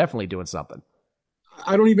guy's definitely doing something.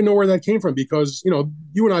 I don't even know where that came from because,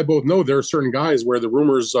 you and I both know there are certain guys where the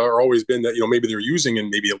rumors are always been that, maybe they're using and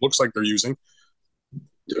maybe it looks like they're using.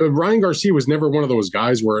 Ryan Garcia was never one of those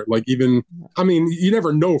guys where, like, you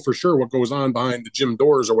never know for sure what goes on behind the gym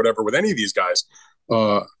doors or whatever with any of these guys.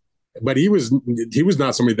 But he was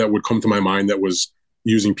not somebody that would come to my mind that was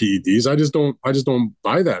using PEDs. I just don't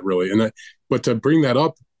buy that really. But to bring that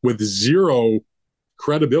up with zero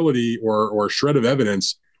credibility or shred of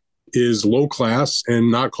evidence is low class and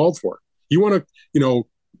not called for. You want to,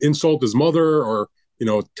 insult his mother or,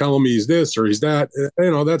 tell him he's this or he's that.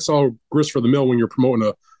 That's all grist for the mill when you're promoting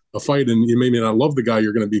a fight and you may not love the guy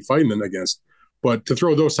you're going to be fighting against. But to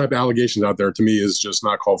throw those type of allegations out there to me is just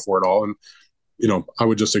not called for at all. And, I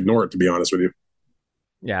would just ignore it, to be honest with you.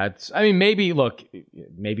 Yeah, maybe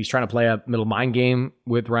he's trying to play a middle mind game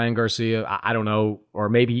with Ryan Garcia. I don't know. Or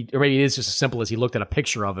maybe it is just as simple as he looked at a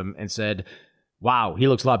picture of him and said, wow, he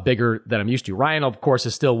looks a lot bigger than I'm used to. Ryan, of course,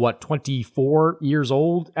 is still, 24 years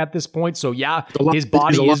old at this point. So, yeah, his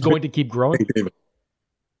body is going to keep growing.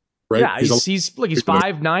 Right? Yeah, he's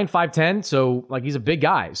 5'9", 5'10", so, he's a big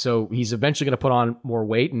guy. So, he's eventually going to put on more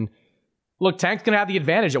weight. And, look, Tank's going to have the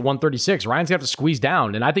advantage at 136. Ryan's going to have to squeeze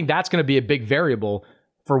down. And I think that's going to be a big variable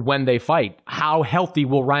for when they fight. How healthy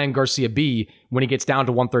will Ryan Garcia be when he gets down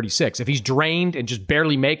to 136? If he's drained and just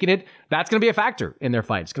barely making it, that's going to be a factor in their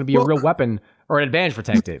fight. It's going to be a real weapon or an advantage for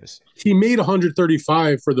Tank Davis. He made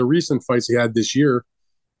 135 for the recent fights he had this year,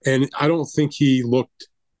 and I don't think he looked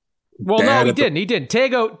bad. No, he didn't.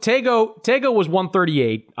 Tego was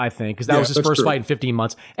 138, I think, because that was his first fight in 15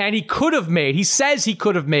 months. And he says he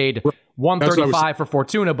could have made 135 for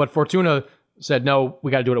Fortuna, but Fortuna said, no,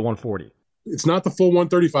 we got to do it at 140. It's not the full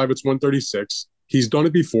 135, it's 136. He's done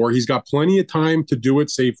it before. He's got plenty of time to do it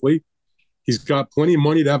safely. He's got plenty of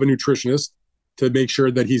money to have a nutritionist to make sure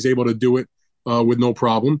that he's able to do it with no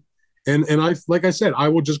problem. And like I said, I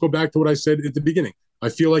will just go back to what I said at the beginning. I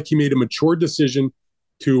feel like he made a mature decision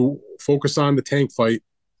to focus on the Tank fight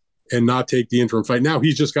and not take the interim fight. Now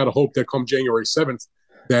he's just got to hope that come January 7th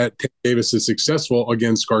that Tank Davis is successful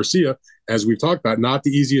against Garcia, as we've talked about. Not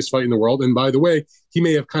the easiest fight in the world. And by the way, he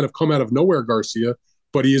may have kind of come out of nowhere, Garcia,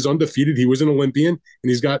 but he is undefeated. He was an Olympian, and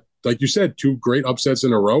he's got, like you said, 2 great upsets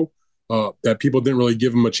in a row that people didn't really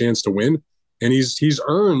give him a chance to win. And he's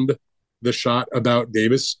earned the shot about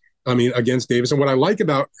Davis. against Davis. And what I like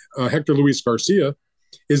about Hector Luis Garcia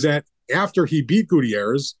is that after he beat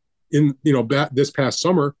Gutierrez in, this past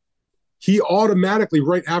summer, he automatically,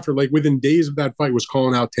 right after, like within days of that fight, was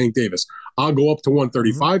calling out Tank Davis. I'll go up to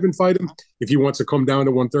 135 and fight him. If he wants to come down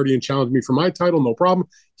to 130 and challenge me for my title, no problem.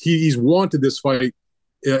 He's wanted this fight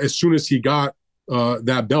as soon as he got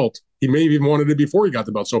that belt. He may have even wanted it before he got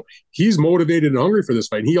the belt. So he's motivated and hungry for this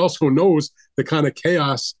fight. And he also knows the kind of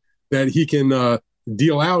chaos that he can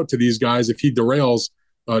deal out to these guys if he derails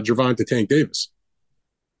Gervonta Tank Davis.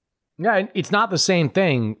 Yeah, it's not the same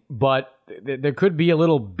thing, but there could be a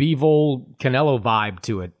little Bivol Canelo vibe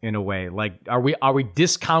to it in a way. Like, are we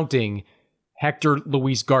discounting Hector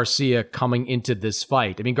Luis Garcia coming into this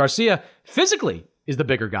fight? I mean, Garcia physically is the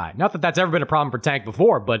bigger guy. Not that that's ever been a problem for Tank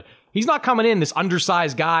before, but he's not coming in this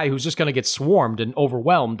undersized guy who's just going to get swarmed and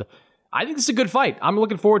overwhelmed. I think this is a good fight. I'm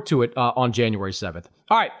looking forward to it on January 7th.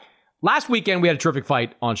 All right, last weekend we had a terrific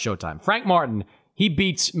fight on Showtime. Frank Martin, he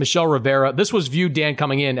beats Michel Rivera. This was viewed, Dan,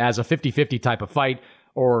 coming in as a 50-50 type of fight,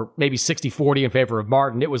 or maybe 60-40 in favor of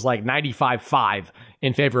Martin. It was like 95-5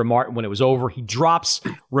 in favor of Martin when it was over. He drops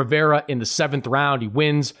Rivera in the 7th round. He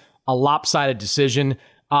wins a lopsided decision.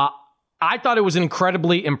 I thought it was an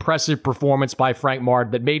incredibly impressive performance by Frank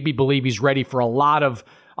Martin that made me believe he's ready for a lot of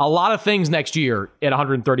things next year at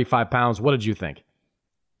 135 pounds. What did you think?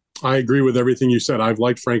 I agree with everything you said. I've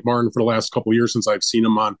liked Frank Martin for the last couple of years since I've seen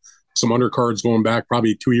him on some undercards going back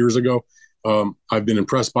probably 2 years ago. I've been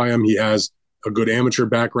impressed by him. He has a good amateur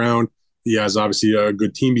background. He has obviously a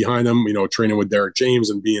good team behind him, training with Derek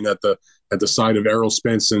James and being at the side of Errol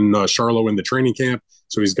Spence and Charlo in the training camp.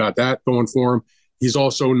 So he's got that going for him. He's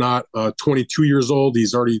also not 22 years old.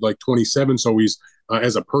 He's already like 27. So he's,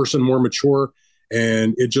 as a person, more mature.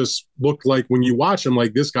 And it just looked like when you watch him,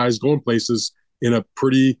 like this guy's going places in a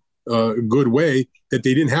pretty good way, that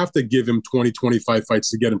they didn't have to give him 20, 25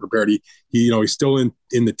 fights to get him prepared. He's still in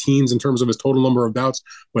the teens in terms of his total number of bouts,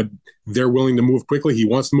 but they're willing to move quickly. He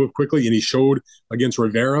wants to move quickly, and he showed against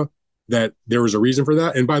Rivera that there was a reason for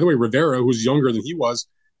that. And by the way, Rivera, who's younger than he was,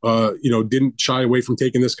 didn't shy away from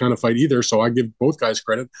taking this kind of fight either. So I give both guys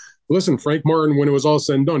credit. But listen, Frank Martin, when it was all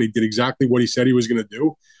said and done, he did exactly what he said he was going to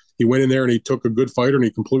do. He went in there and he took a good fighter and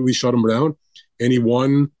he completely shut him down. And he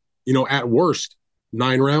won, at worst,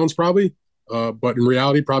 9 rounds probably. But in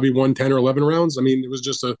reality, probably won 10 or 11 rounds. I mean, it was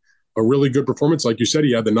just a really good performance. Like you said,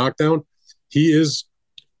 he had the knockdown. He is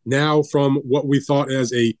now, from what we thought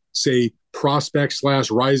as a, say, prospect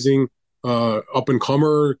 / rising up and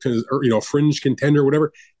comer, or, fringe contender,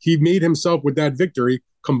 whatever. He made himself with that victory,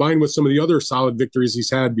 combined with some of the other solid victories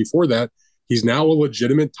he's had before that. He's now a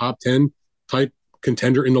legitimate top 10 type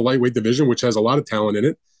contender in the lightweight division, which has a lot of talent in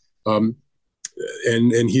it.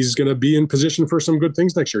 And he's going to be in position for some good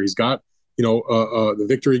things next year. He's got, the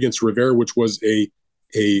victory against Rivera, which was a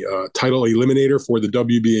title eliminator for the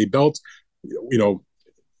WBA belt.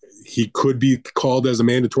 He could be called as a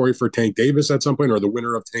mandatory for Tank Davis at some point, or the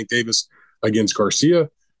winner of Tank Davis against Garcia.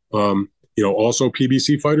 Also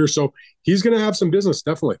PBC fighter. So he's going to have some business,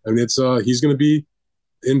 definitely. I mean, he's going to be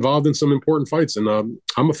involved in some important fights, and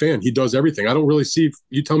I'm a fan. He does everything. I don't really see.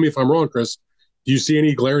 You tell me if I'm wrong, Chris. Do you see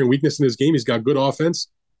any glaring weakness in his game? He's got good offense.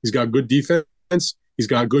 He's got good defense. He's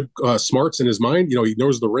got good smarts in his mind. He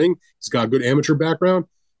knows the ring. He's got good amateur background.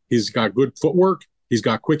 He's got good footwork. He's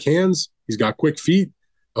got quick hands. He's got quick feet.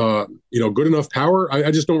 Good enough power. I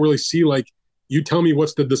just don't really see, like, you tell me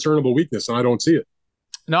what's the discernible weakness, and I don't see it.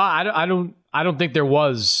 No, I don't think there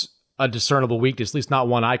was a discernible weakness, at least not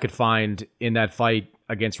one I could find in that fight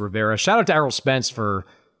against Rivera. Shout out to Errol Spence for,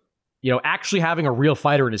 actually having a real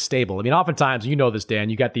fighter in his stable. I mean, oftentimes, this, Dan,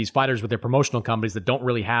 you got these fighters with their promotional companies that don't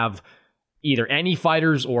really have either any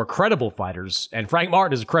fighters or credible fighters. And Frank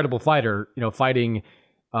Martin is a credible fighter, fighting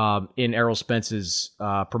in Errol Spence's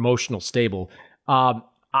promotional stable.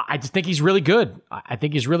 I just think he's really good. I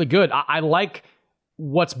think he's really good. I like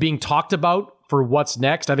what's being talked about for what's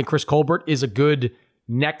next. I think Chris Colbert is a good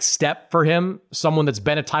next step for him. Someone that's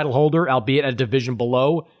been a title holder, albeit at a division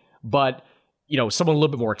below, but someone a little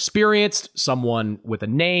bit more experienced, someone with a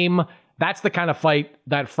name. That's the kind of fight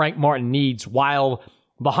that Frank Martin needs, while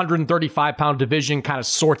the 135-pound division kind of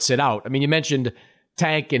sorts it out. I mean, you mentioned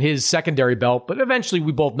Tank and his secondary belt, but eventually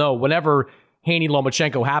we both know whenever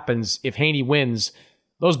Haney-Lomachenko happens, if Haney wins,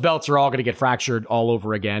 those belts are all going to get fractured all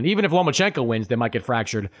over again. Even if Lomachenko wins, they might get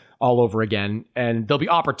fractured all over again. And there'll be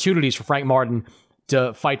opportunities for Frank Martin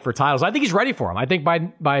to fight for titles. I think he's ready for them. I think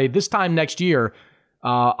by this time next year,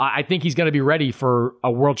 I think he's going to be ready for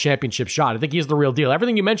a world championship shot. I think he's the real deal.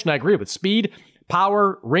 Everything you mentioned, I agree with. Speed,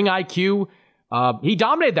 power, ring IQ. He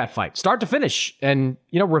dominated that fight, start to finish. And,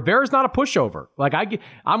 Rivera's not a pushover. Like,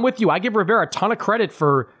 I'm with you. I give Rivera a ton of credit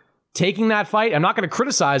for taking that fight. I'm not going to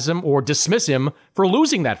criticize him or dismiss him for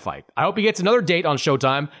losing that fight. I hope he gets another date on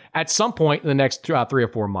Showtime at some point in the next 3 or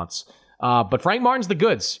 4 months. But Frank Martin's the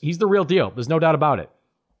goods. He's the real deal. There's no doubt about it.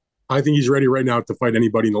 I think he's ready right now to fight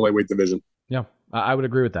anybody in the lightweight division. Yeah, I would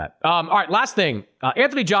agree with that. All right, last thing.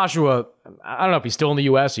 Anthony Joshua, I don't know if he's still in the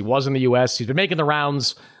U.S. He was in the U.S. He's been making the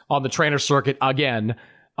rounds on the trainer circuit again.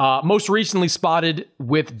 Most recently spotted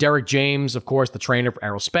with Derek James, of course, the trainer for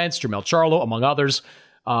Errol Spence, Jermell Charlo, among others.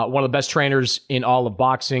 One of the best trainers in all of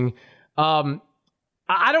boxing.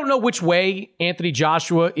 I don't know which way Anthony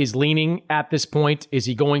Joshua is leaning at this point. Is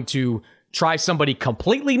he going to try somebody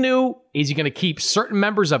completely new? Is he going to keep certain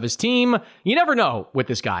members of his team? You never know with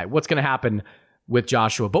this guy what's going to happen with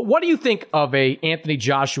Joshua. But what do you think of a Anthony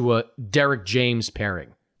Joshua, Derek James pairing?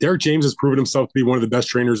 Derek James has proven himself to be one of the best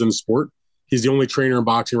trainers in the sport. He's the only trainer in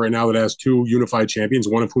boxing right now that has 2 unified champions,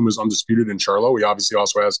 one of whom is undisputed in Charlo. He obviously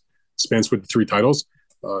also has Spence with the 3 titles.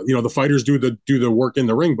 The fighters do the work in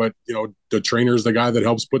the ring, but the trainer is the guy that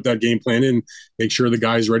helps put that game plan in, make sure the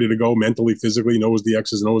guy's ready to go mentally, physically, knows the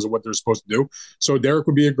X's and O's of what they're supposed to do. So Derek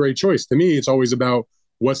would be a great choice. To me, it's always about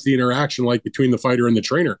what's the interaction like between the fighter and the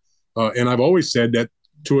trainer. And I've always said that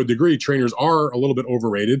to a degree, trainers are a little bit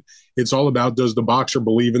overrated. It's all about, does the boxer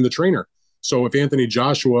believe in the trainer? So if Anthony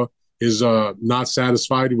Joshua is not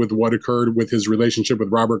satisfied with what occurred with his relationship with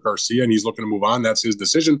Robert Garcia and he's looking to move on, that's his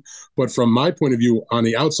decision. But from my point of view, on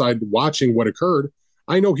the outside, watching what occurred,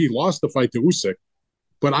 I know he lost the fight to Usyk,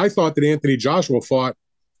 but I thought that Anthony Joshua fought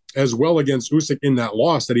as well against Usyk in that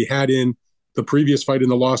loss that he had in the previous fight in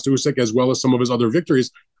the loss to Usyk, as well as some of his other victories.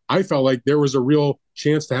 I felt like there was a real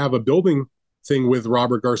chance to have a building thing with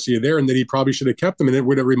Robert Garcia there, and that he probably should have kept him. And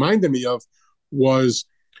what it reminded me of was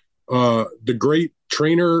the great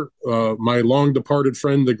trainer, my long departed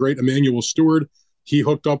friend, the great Emmanuel Stewart. He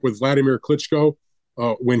hooked up with Vladimir Klitschko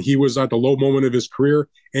when he was at the low moment of his career.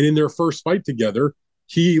 And in their first fight together,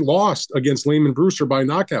 he lost against Layman Brewster by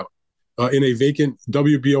knockout in a vacant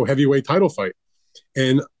WBO heavyweight title fight.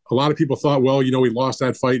 And a lot of people thought, well, he lost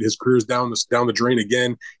that fight. His career's down the drain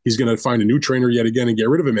again. He's going to find a new trainer yet again and get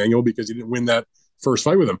rid of Emmanuel because he didn't win that first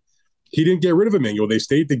fight with him. He didn't get rid of Emmanuel. They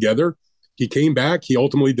stayed together. He came back. He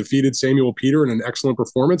ultimately defeated Samuel Peter in an excellent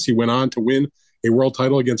performance. He went on to win a world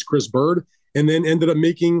title against Chris Bird and then ended up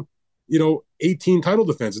making, 18 title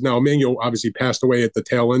defenses. Now, Emmanuel obviously passed away at the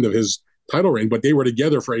tail end of his title reign, but they were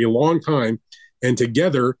together for a long time. And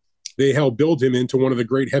together, they helped build him into one of the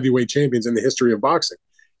great heavyweight champions in the history of boxing.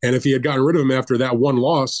 And if he had gotten rid of him after that one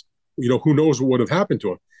loss, who knows what would have happened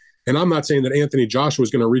to him. And I'm not saying that Anthony Joshua is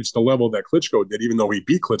going to reach the level that Klitschko did, even though he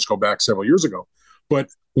beat Klitschko back several years ago. But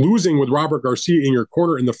losing with Robert Garcia in your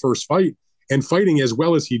corner in the first fight and fighting as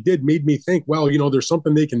well as he did made me think, well, there's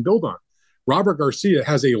something they can build on. Robert Garcia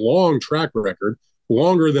has a long track record,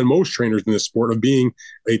 longer than most trainers in this sport, of being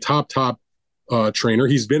a top trainer.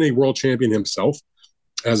 He's been a world champion himself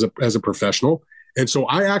as a professional. And so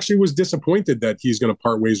I actually was disappointed that he's going to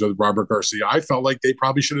part ways with Robert Garcia. I felt like they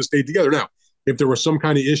probably should have stayed together. Now, if there was some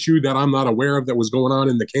kind of issue that I'm not aware of that was going on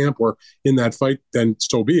in the camp or in that fight, then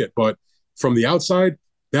so be it. But from the outside,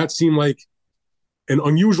 that seemed like an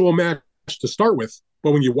unusual match to start with.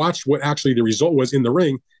 But when you watch what actually the result was in the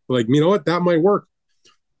ring, you're like, you know what, that might work.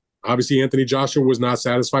 Obviously, Anthony Joshua was not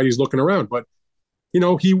satisfied. He's looking around. But,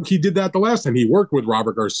 he did that the last time. He worked with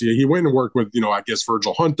Robert Garcia. He went and worked with, I guess,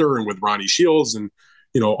 Virgil Hunter and with Ronnie Shields and,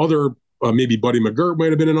 other, maybe Buddy McGirt might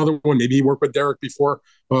have been another one. Maybe he worked with Derek before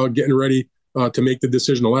getting ready to make the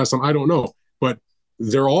decision the last time. I don't know. But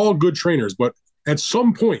they're all good trainers. But at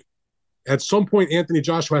some point, Anthony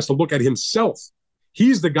Joshua has to look at himself.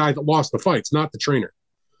 He's the guy that lost the fights, not the trainer.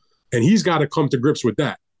 And he's got to come to grips with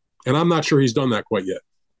that. And I'm not sure he's done that quite yet.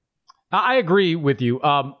 I agree with you.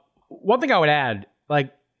 One thing I would add,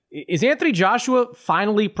 is Anthony Joshua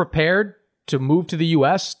finally prepared to move to the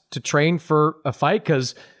U.S. to train for a fight?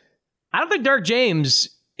 Because I don't think Derek James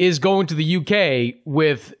is going to the U.K.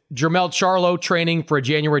 with Jermell Charlo training for a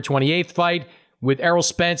January 28th fight, with Errol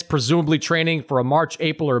Spence presumably training for a March,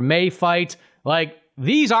 April, or May fight.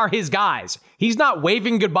 These are his guys. He's not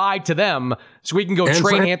waving goodbye to them so we can go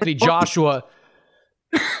train Anthony Joshua.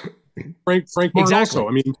 Frank Martin exactly.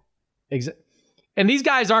 Also. And these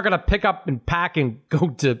guys aren't going to pick up and pack and go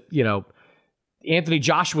to, Anthony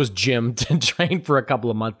Joshua's gym to train for a couple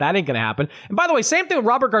of months. That ain't going to happen. And by the way, same thing with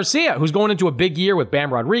Robert Garcia, who's going into a big year with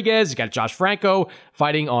Bam Rodriguez. He's got Josh Franco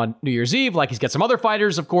fighting on New Year's Eve. He's got some other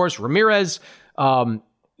fighters, of course, Ramirez.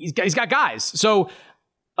 He's got guys. So,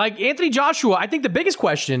 Anthony Joshua, I think the biggest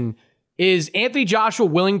question is Anthony Joshua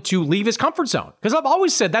willing to leave his comfort zone? Because I've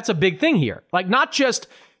always said that's a big thing here. Not just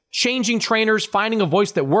changing trainers, finding a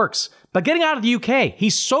voice that works, but getting out of the UK.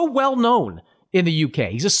 He's so well known in the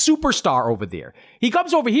UK. He's a superstar over there. He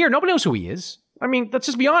comes over here, nobody knows who he is. I mean, let's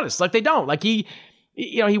just be honest. Like, they don't. Like, he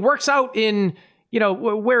works out in,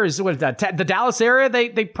 where is that? The Dallas area?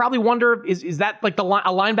 They probably wonder, is that like a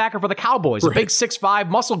linebacker for the Cowboys? Right. A big 6'5"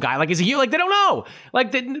 muscle guy. Like, is he, like, they don't know.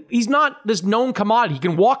 Like, he's not this known commodity. He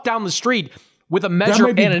can walk down the street with a measure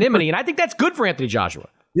of anonymity, and I think that's good for Anthony Joshua.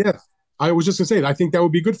 Yeah, I was just going to say, I think that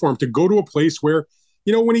would be good for him to go to a place where,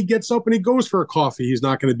 when he gets up and he goes for a coffee, he's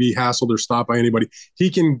not going to be hassled or stopped by anybody. He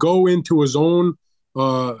can go into his own,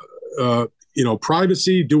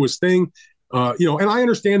 privacy, do his thing. And I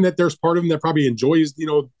understand that there's part of him that probably enjoys,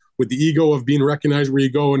 with the ego of being recognized where you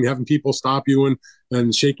go and having people stop you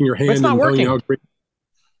and shaking your hand. But it's not working.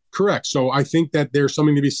 Correct. So I think that there's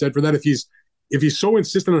something to be said for that. If he's so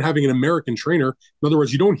insistent on having an American trainer, in other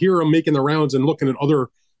words, you don't hear him making the rounds and looking at other,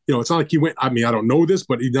 it's not like he went, I mean, I don't know this,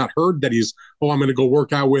 but he's not heard that he's, I'm going to go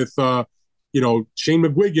work out with, Shane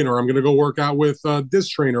McGuigan, or I'm going to go work out with this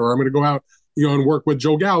trainer, or I'm going to go out, and work with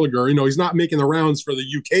Joe Gallagher. He's not making the rounds for the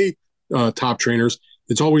UK top trainers.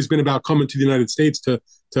 It's always been about coming to the United States to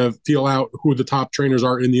feel out who the top trainers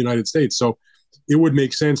are in the United States. So it would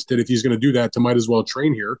make sense that if he's going to do that, to might as well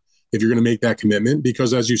train here if you're going to make that commitment,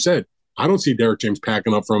 because as you said, I don't see Derek James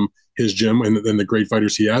packing up from his gym and the great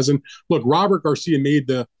fighters he has. And look, Robert Garcia made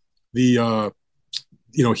he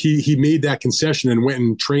made that concession and went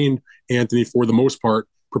and trained Anthony for the most part,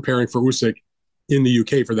 preparing for Usyk in the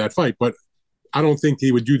UK for that fight. But I don't think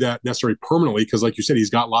he would do that necessarily permanently, because like you said, he's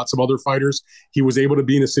got lots of other fighters. He was able to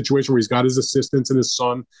be in a situation where he's got his assistants and his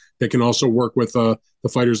son that can also work with the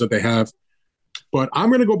fighters that they have. But I'm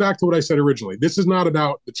going to go back to what I said originally. This is not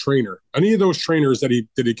about the trainer. Any of those trainers that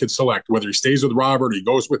he could select, whether he stays with Robert, or he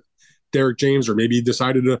goes with Derek James, or maybe he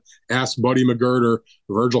decided to ask Buddy McGirt or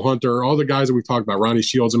Virgil Hunter, or all the guys that we talked about, Ronnie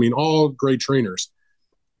Shields. I mean, all great trainers.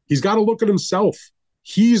 He's got to look at himself.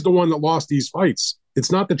 He's the one that lost these fights.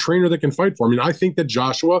 It's not the trainer that can fight for him. I mean, I think that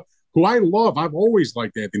Joshua, who I love, I've always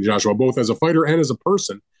liked Anthony Joshua, both as a fighter and as a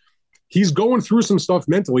person. He's going through some stuff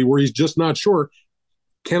mentally where he's just not sure,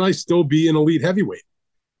 can I still be an elite heavyweight?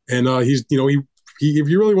 And he's, if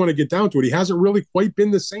you really want to get down to it, he hasn't really quite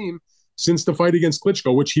been the same since the fight against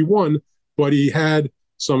Klitschko, which he won, but he had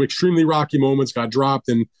some extremely rocky moments, got dropped,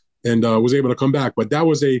 and was able to come back. But that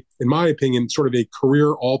was in my opinion, sort of a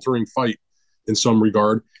career-altering fight in some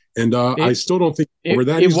regard. And I still don't think over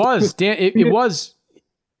that.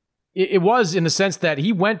 It was in the sense that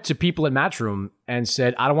he went to people at Matchroom and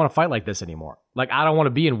said, I don't want to fight like this anymore. Like, I don't want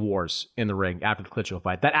to be in wars in the ring after the Klitschko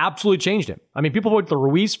fight. That absolutely changed him. I mean, people put the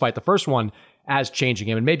Ruiz fight, the first one, as changing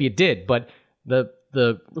him, and maybe it did, but the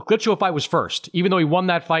Klitschko fight was first. Even though he won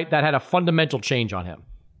that fight, that had a fundamental change on him.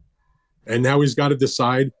 And now he's got to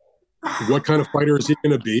decide what kind of fighter is he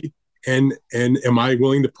going to be, and am I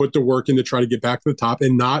willing to put the work in to try to get back to the top,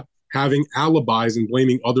 and not having alibis and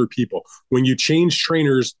blaming other people. When you change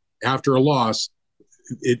trainers after a loss,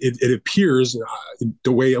 it appears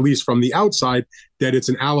the way, at least from the outside, that it's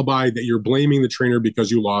an alibi, that you're blaming the trainer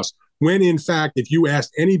because you lost. When in fact, if you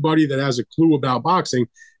ask anybody that has a clue about boxing,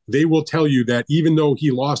 they will tell you that even though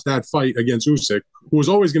he lost that fight against Usyk, who was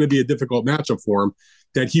always going to be a difficult matchup for him,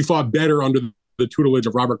 that he fought better under the tutelage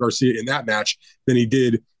of Robert Garcia in that match than he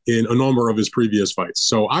did in a number of his previous fights.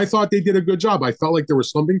 So I thought they did a good job. I felt like there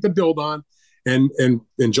was something to build on. And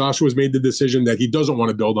Joshua's made the decision that he doesn't want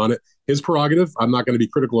to build on it. His prerogative. I'm not going to be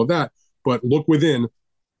critical of that, but look within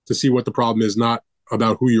to see what the problem is, not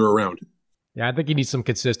about who you're around. Yeah, I think you need some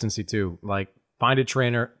consistency too. Like, find a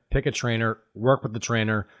trainer, pick a trainer, work with the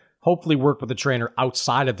trainer, hopefully work with the trainer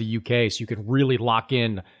outside of the UK so you can really lock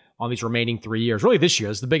in on these remaining 3 years. Really this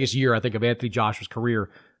year. It's the biggest year, I think, of Anthony Joshua's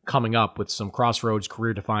career coming up, with some crossroads,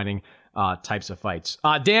 career-defining types of fights.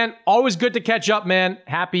 Dan, always good to catch up, man.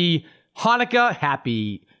 Happy Hanukkah,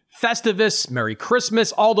 happy Festivus, Merry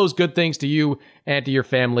Christmas, all those good things to you and to your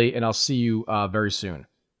family, and I'll see you very soon.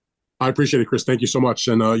 I appreciate it, Chris. Thank you so much,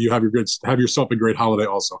 and you have yourself a great holiday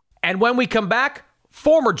also. And when we come back,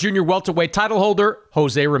 former junior welterweight title holder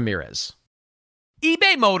Jose Ramirez.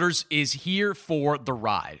 eBay Motors is here for the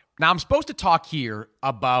ride. Now, I'm supposed to talk here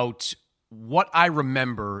about what I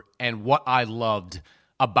remember and what I loved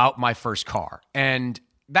about my first car, and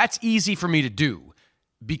that's easy for me to do,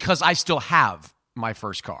 because I still have my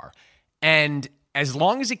first car. And as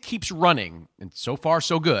long as it keeps running, and so far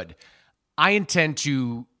so good, I intend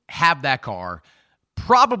to have that car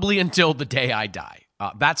probably until the day I die.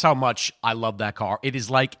 That's how much I love that car. It is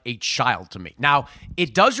like a child to me. Now,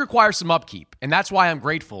 it does require some upkeep, and that's why I'm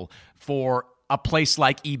grateful for a place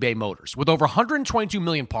like eBay Motors. With over 122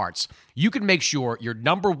 million parts, you can make sure your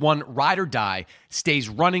number one ride or die stays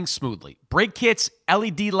running smoothly. Brake kits,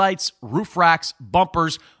 LED lights, roof racks,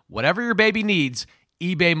 bumpers, Whatever your baby needs,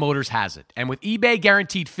 eBay Motors has it. And with eBay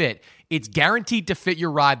Guaranteed Fit, it's guaranteed to fit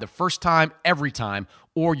your ride the first time, every time,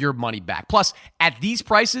 or your money back. Plus, at these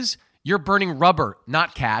prices, you're burning rubber,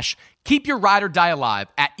 not cash. Keep your ride or die alive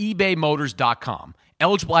at ebaymotors.com.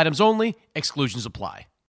 Eligible items only. Exclusions apply.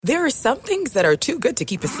 There are some things that are too good to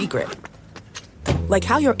keep a secret. Like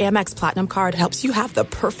how your Amex Platinum card helps you have the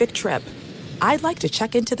perfect trip. I'd like to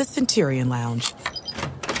check into the Centurion Lounge.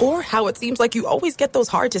 Or how it seems like you always get those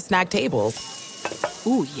hard-to-snag tables.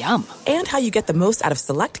 Ooh, yum. And how you get the most out of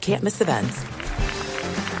select can't-miss events.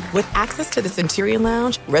 With access to the Centurion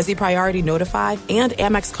Lounge, Resi Priority Notify, and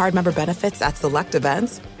Amex card member benefits at select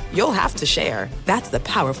events, you'll have to share. That's the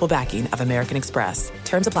powerful backing of American Express.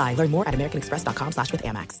 Terms apply. Learn more at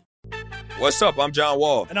americanexpress.com/withAmex. What's up? I'm John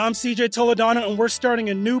Wall. And I'm CJ Toledano, and we're starting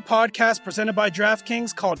a new podcast presented by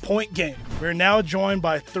DraftKings called Point Game. We're now joined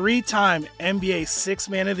by three-time NBA Sixth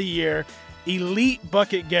Man of the Year, elite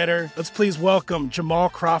bucket getter. Let's please welcome Jamal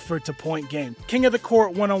Crawford to Point Game. King of the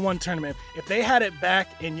Court one-on-one tournament. If they had it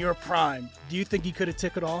back in your prime, do you think you could have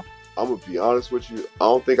took it all? I'm going to be honest with you. I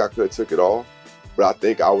don't think I could have took it all, but I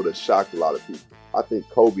think I would have shocked a lot of people. I think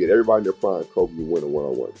Kobe and everybody in their prime, Kobe would win a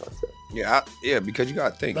one-on-one contest. Yeah, because you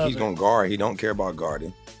got to think, he's going to guard. He don't care about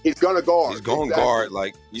guarding. He's going to guard. He's going to guard.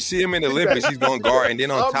 Like, you see him in the Olympics, he's going to guard. And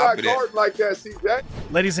then on top of that. Like that, see that?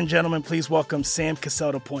 Ladies and gentlemen, please welcome Sam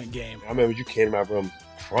Cassell to Point Game. I remember you came out from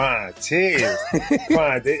prime 10.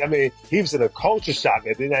 I mean, he was in a culture shock.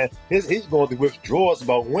 And then he's going through withdrawals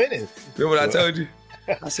about winning. Remember what I told you?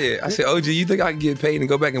 I said, OG, you think I can get paid and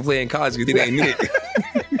go back and play in college because it ain't it?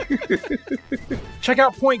 Check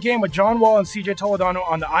out Point Game with John Wall and CJ Toledano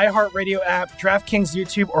on the iHeartRadio app, DraftKings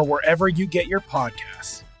YouTube, or wherever you get your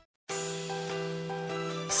podcasts.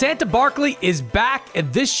 Santa Barkley is back,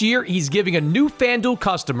 and this year he's giving a new FanDuel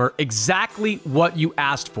customer exactly what you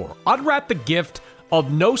asked for. Unwrap the gift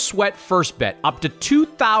of no sweat first bet, up to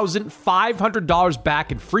 $2,500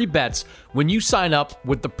 back in free bets when you sign up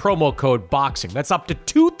with the promo code BOXING. That's up to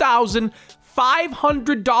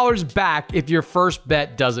 $2,500 back if your first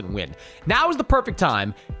bet doesn't win. Now is the perfect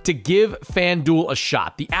time to give FanDuel a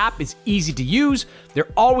shot. The app is easy to use. They're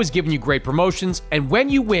always giving you great promotions, and when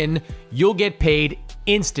you win, you'll get paid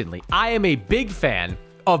instantly. I am a big fan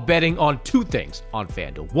of betting on two things on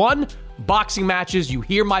FanDuel. One, boxing matches. You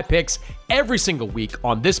hear my picks every single week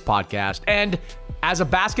on this podcast. And as a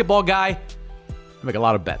basketball guy, I make a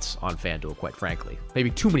lot of bets on FanDuel, quite frankly.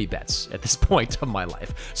 Maybe too many bets at this point of my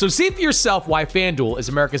life. So see for yourself why FanDuel is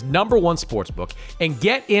America's #1 sportsbook and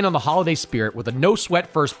get in on the holiday spirit with a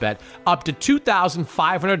no-sweat first bet up to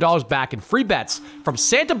 $2,500 back in free bets from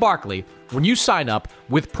Santa Barkley when you sign up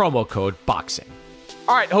with promo code BOXING.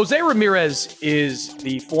 All right, Jose Ramirez is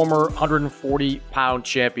the former 140-pound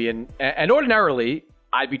champion, and ordinarily,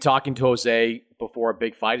 I'd be talking to Jose before a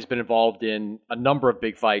big fight. He's been involved in a number of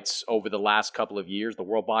big fights over the last couple of years. The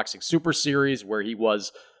World Boxing Super Series, where he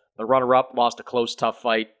was the runner-up, lost a close, tough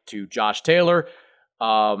fight to Josh Taylor. He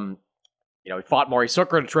fought Maurice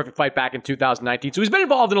Hooker in a terrific fight back in 2019. So he's been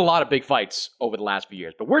involved in a lot of big fights over the last few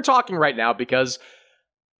years. But we're talking right now because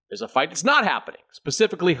there's a fight that's not happening,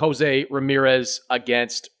 specifically Jose Ramirez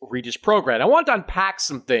against Regis Prograis. I want to unpack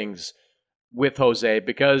some things with Jose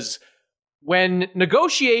because when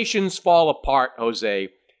negotiations fall apart, Jose,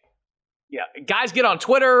 guys get on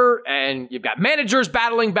Twitter and you've got managers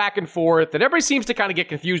battling back and forth, and everybody seems to kind of get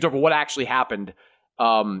confused over what actually happened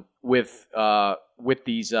with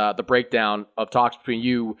the breakdown of talks between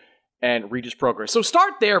you and Regis Prograis. So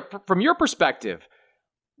start there from your perspective.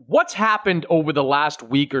 What's happened over the last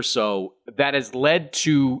week or so that has led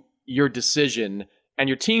to your decision and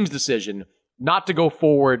your team's decision not to go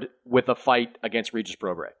forward with a fight against Regis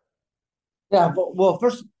Prograis? Yeah, well,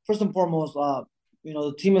 first and foremost,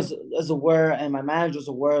 the team is aware, and my manager is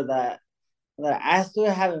aware that I still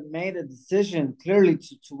haven't made a decision clearly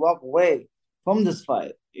to walk away from this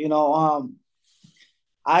fight.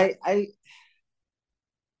 I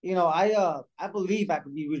believe I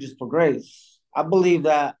could beat Regis Prograis. I believe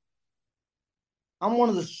that I'm one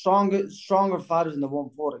of the stronger fighters in the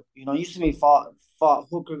 140. You see me fought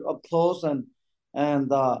Hooker up close, and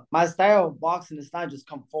my style of boxing is not just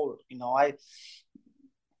come forward. I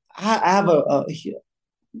have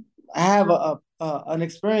an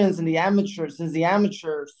experience in the amateurs since the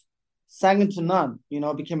amateurs second to none.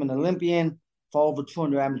 Became an Olympian, fought over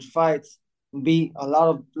 200 amateur fights, beat a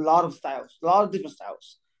lot of styles, a lot of different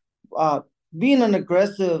styles. Being an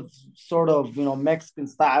aggressive sort of Mexican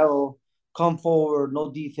style, come forward,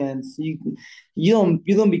 no defense. You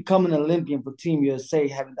don't become an Olympian for Team USA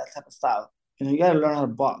having that type of style. You got to learn how to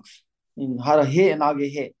box, how to hit and not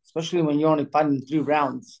get hit, especially when you're only fighting 3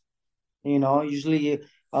 rounds. Usually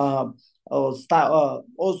old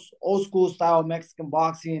school style Mexican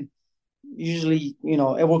boxing. Usually,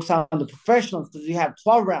 it works out on the professionals because you have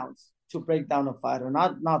 12 rounds to break down a fighter,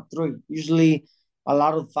 not three. Usually, a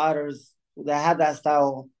lot of fighters that have that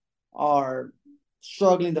style are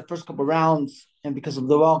struggling the first couple rounds, and because of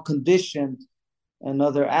the well conditioned and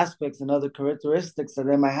other aspects and other characteristics that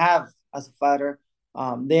they might have as a fighter,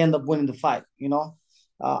 they end up winning the fight.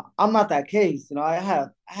 I'm not that case. I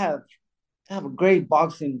have a great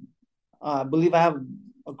boxing. I believe I have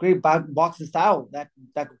a great boxing style that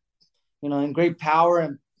and great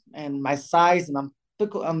power and my size, and I'm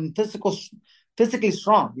physically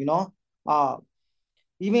strong.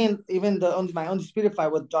 Even my undisputed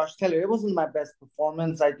fight with Josh Taylor, it wasn't my best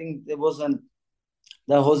performance. I think it wasn't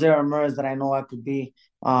the Jose Ramirez that I know I could be.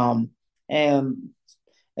 And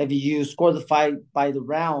if you score the fight by the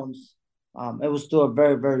rounds, it was still a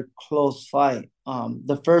very, very close fight.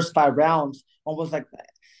 The first 5 rounds, almost like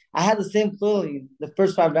I had the same feeling the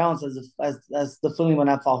first 5 rounds as the feeling when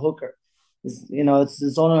I fought Hooker.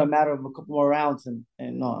 It's only a matter of a couple more rounds, and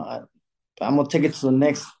I'm gonna take it to the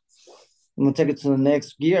next. I'm gonna take it to the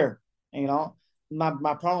next gear.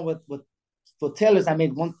 My problem with Taylor is I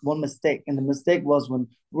made one mistake, and the mistake was when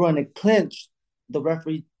we were in a clinch, the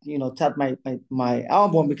referee tapped my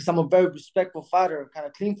elbow, and because I'm a very respectful fighter, kind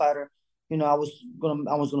of clean fighter. I was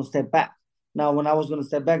gonna step back. Now, when I was gonna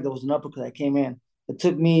step back, there was an uppercut that came in. It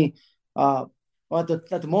took me. At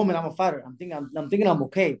the moment, I'm a fighter. I'm thinking I'm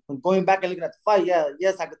okay. But going back and looking at the fight,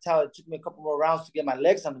 yes, I could tell it took me a couple more rounds to get my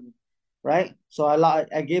legs under me, right? So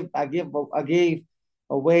I gave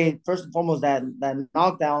away first and foremost that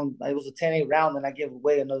knockdown. It was a 10-8 round, and I gave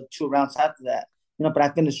away another 2 rounds after that. But I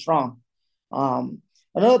finished strong.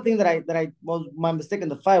 Another thing that I was my mistake in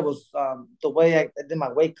the fight was the way I did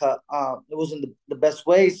my weight cut. It wasn't the best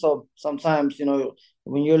way. So sometimes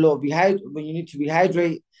when you're a little when you need to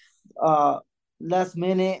rehydrate last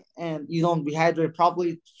minute and you don't rehydrate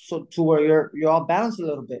properly, so to where you're all balanced a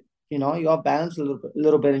little bit. You're all balanced a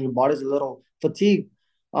little bit, and your body's a little fatigued.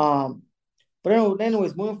 But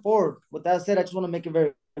anyways, moving forward. With that said, I just want to make it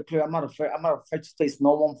very clear. I'm not afraid to face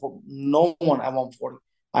no one at 140.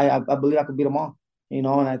 I believe I could beat them all. And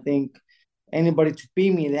I think anybody to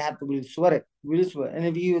beat me, they have to really sweat it, really sweat.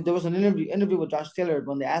 There was an interview with Josh Taylor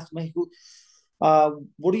when they asked me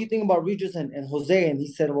what do you think about Regis and Jose? And he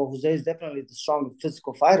said, well, Jose is definitely the strong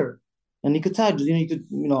physical fighter. And you could tell, if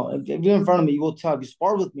you're in front of me, you will tell. If you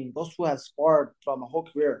spar with me, those who have sparred throughout my whole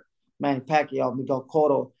career, Manny Pacquiao, Miguel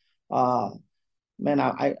Cotto, man,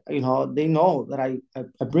 they know that I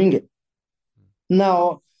bring it.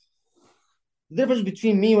 Now, the difference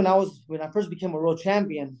between me when I first became a world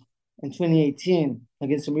champion in 2018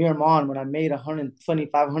 against Amir Rahman, when I made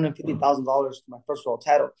 $150,000 for my first world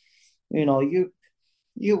title, you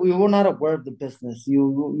were not aware of the business. You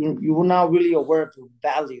were not really aware of the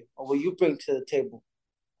value of what you bring to the table.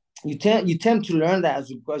 You tend to learn that as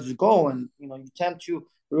you go, and you tend to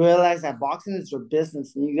realize that boxing is your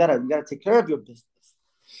business, and you gotta take care of your business.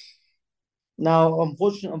 Now,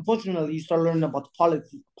 unfortunately, you start learning about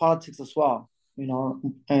the politics as well.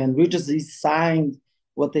 And Regis, he signed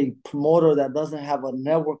with a promoter that doesn't have a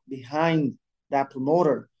network behind that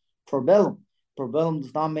promoter, Probellum. Probellum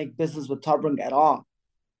does not make business with Top Rank at all.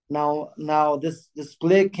 Now this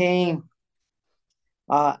split came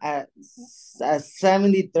at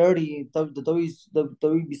 70-30, the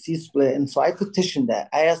WBC split, and so I petitioned that.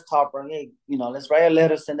 I asked Top Rank, hey, let's write a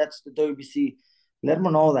letter, send that to the WBC, let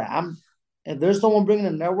them know that if there's someone bringing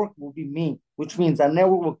a network, it will be me, which means that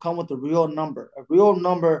network will come with a real number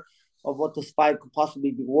of what this fight could possibly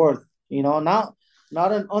be worth. Not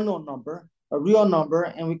an unknown number, a real number,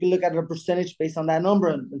 and we can look at a percentage based on that number,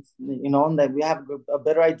 and and that we have a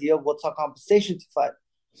better idea of what's our compensation to fight.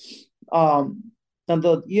 And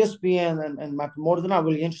the ESPN and my promoter, they're not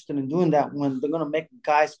really interested in doing that when they're gonna make a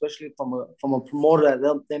guy, especially from a promoter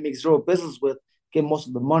that they make zero business with, get most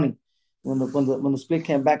of the money. When the split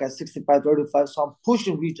came back at 65-35, so I'm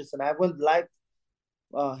pushing Regis, and I went live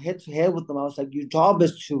head to head with them. I was like, your job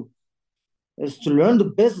is to learn the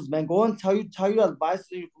business, man. Go and tell your advisors,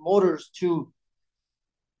 your promoters to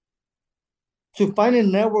find a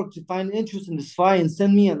network, to find interest in this fight, and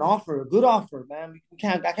send me an offer, a good offer, man. I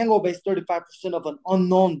can't go base 35% of an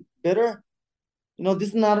unknown bidder. This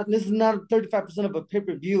is not 35% of a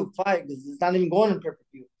pay-per-view fight, because it's not even going in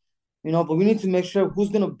pay-per-view. But we need to make sure who's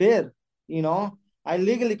gonna bid. I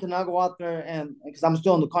legally cannot go out there because I'm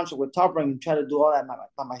still on the contract with Top Rank, and try to do all that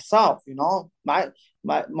by myself. The only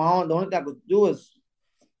thing I could do is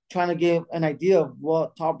trying to give an idea of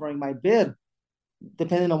what Top Rank might bid,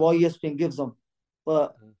 depending on what ESPN gives them.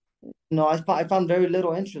 But I found very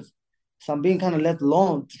little interest. So I'm being kind of left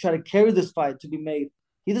alone to try to carry this fight to be made.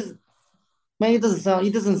 He doesn't, man. He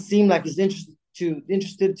doesn't seem like he's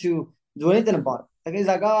interested to do anything about it. Like he's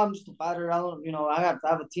like, oh, I'm just a fighter. I don't, I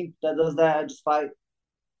have a team that does that. I just fight.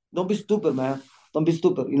 Don't be stupid, man. Don't be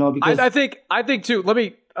stupid. Because I think too. Let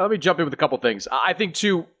me jump in with a couple things. I think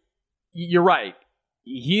too. You're right.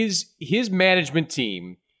 His management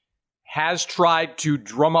team has tried to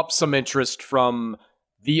drum up some interest from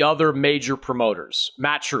the other major promoters.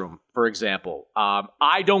 Matchroom, for example.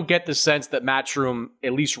 I don't get the sense that Matchroom,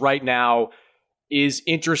 at least right now, is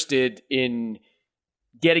interested in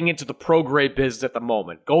getting into the pro-grade business at the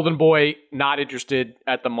moment. Golden Boy, not interested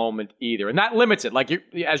at the moment either. And that limits it. Like,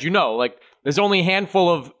 as you know, like there's only a handful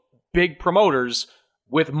of big promoters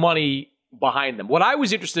with money behind them. What I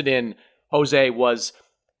was interested in, Jose, was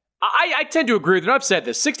I tend to agree with you. I've said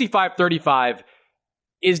this. 65-35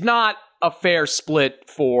 is not a fair split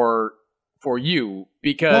for you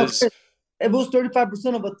because... If it was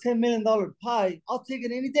 35% of a $10 million pie, I'll take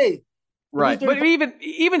it any day. Right, but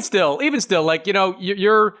even still, like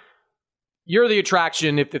you're the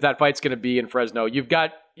attraction if that fight's going to be in Fresno.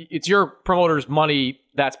 It's your promoter's money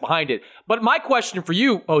that's behind it. But my question for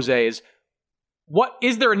you, Jose, is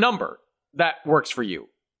is there a number that works for you?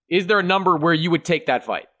 Is there a number where you would take that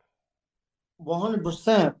fight?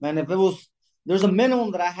 100%, man. If it was, there's a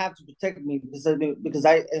minimum that I have to protect me because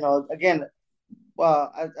I again.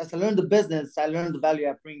 As I learned the business, I learned the value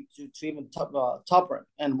I bring to even top rank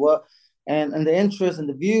and the interest and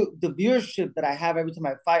the viewership that I have every time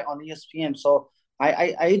I fight on ESPN. So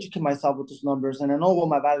I educate myself with those numbers and I know what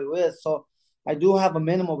my value is. So I do have a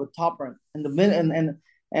minimum with top rank and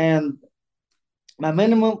and my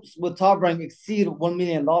minimum with top rank exceed $1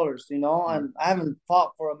 million. And I haven't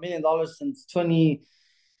fought for $1 million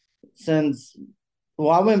since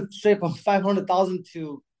I went straight from 500,000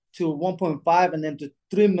 to 1.5 and then to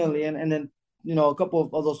 3 million and then a couple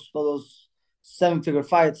of those 7-figure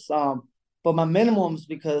fights. But my minimums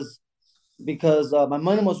because my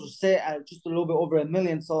minimums were set at just a little bit over $1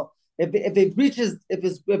 million. So if it reaches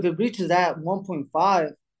that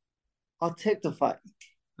 1.5, I'll take the fight.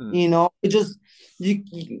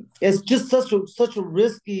 It's just such a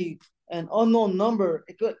risky and unknown number.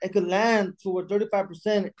 It could land toward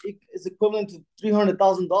 35%. It's equivalent to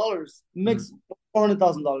 $300,000. It makes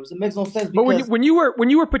 $400,000. It makes no sense. But when you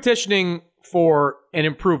were petitioning for an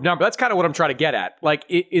improved number, that's kind of what I'm trying to get at. Like,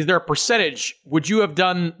 is there a percentage? Would you have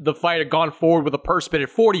done the fight or gone forward with a purse bid at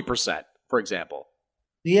 40%, for example?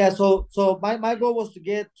 Yeah. So my goal was to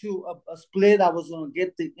get to a split that was going to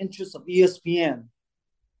get the interest of ESPN.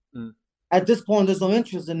 At this point, there's no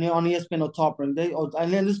interest on ESPN or Top Rank.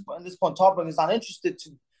 And at this point, Top Rank is not interested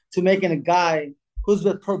to making a guy who's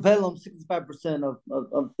with per vellum 65%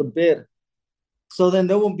 of the bid. So then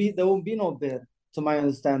there won't be no bid, to my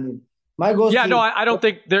understanding. My goal. Yeah, no, I don't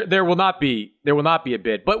think there will not be a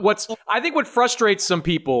bid. But what frustrates some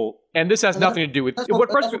people, and this has nothing to do with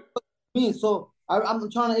what frustrates me. So I'm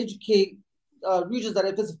trying to educate regions that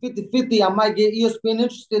if it's a 50-50, I might get ESPN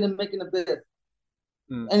interested in making a bid.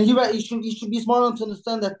 And you're right. You should be smart enough to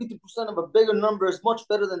understand that 50% of a bigger number is much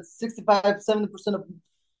better than 65-70%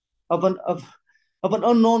 of an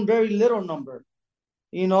unknown, very little number.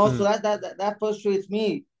 So that frustrates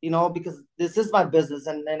me. Because this is my business,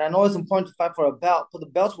 and I know it's important to fight for a belt, but the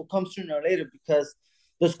belts will come sooner or later because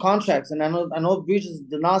there's contracts, and I know regions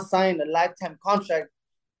did not sign a lifetime contract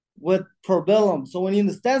with Probellum. So when he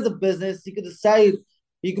understands the business, he could decide.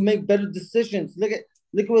 He can make better decisions. Look at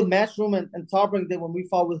what Matchroom and Top Rank did when we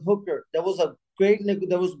fought with Hooker. There was a great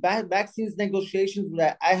there was back-scenes negotiations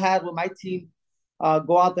that I had with my team.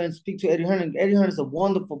 Go out there and speak to Eddie Hearn. And Eddie Hearn is a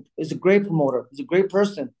great promoter. He's a great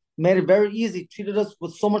person. Made it very easy. Treated us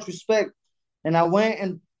with so much respect. And I went,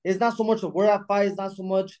 and it's not so much of where I fight. It's not so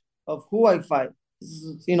much of who I fight.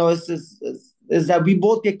 It's that we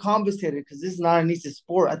both get compensated because this is not an easy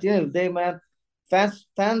sport. At the end of the day, man, fans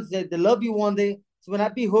they love you one day. So when I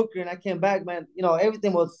beat Hooker and I came back, man,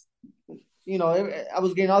 everything was, I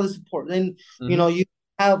was getting all the support. Then, you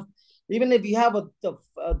have, even if you have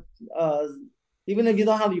even if you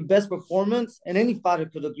don't have your best performance, and any fighter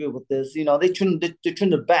could agree with this, they turn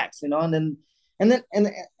their backs, and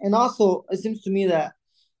also it seems to me that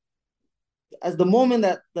as the moment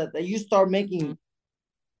that you start making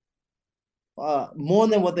more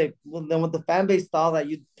than what the fan base thought that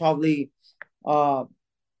you'd probably the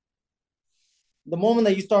moment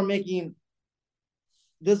that you start making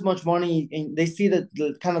this much money and they see that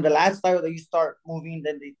the kind of the lifestyle that you start moving,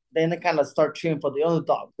 then they kind of start cheering for the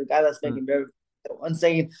underdog, the guy that's making very, and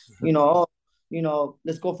saying,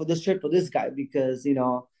 let's go for this trip for this guy because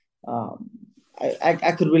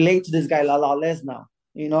I could relate to this guy a lot less now.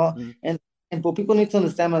 you know. Mm-hmm. And for people need to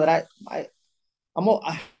understand that I'm all,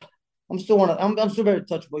 I'm still I'm still very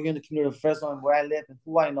touchable here in the community of Fresno and where I live and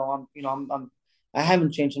who I know. I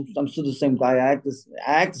haven't changed. I'm still the same guy. I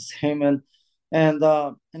act the same, and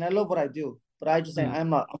I love what I do. But I just say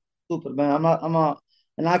I'm stupid, man. I'm not,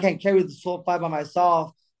 and I can't carry this whole fight by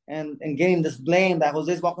myself and getting this blame that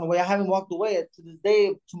Jose's walking away. I haven't walked away to this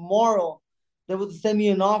day. Tomorrow, they would send me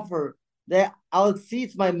an offer that I'll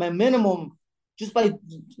exceed my minimum just by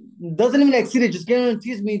doesn't even exceed it. Just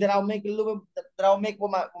guarantees me that I'll make a little bit, that I'll make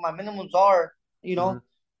what my minimums are. You know,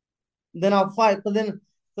 then I'll fight. But then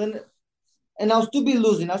and I'll still be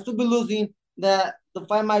losing. I'll still be losing. That the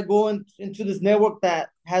fight might go into this network that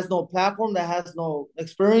has no platform, that has no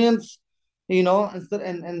experience, you know, instead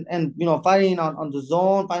and you know, fighting on the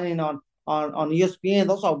zone, fighting on ESPN,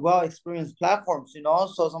 those are well experienced platforms, you know.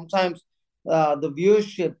 So sometimes the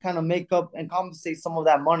viewership kind of make up and compensate some of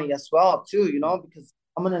that money as well too, you know, because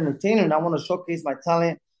I'm an entertainer and I want to showcase my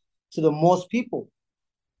talent to the most people.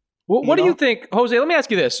 Well, what do you think, Jose? Let me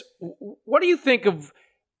ask you this: what do you think of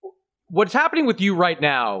what's happening with you right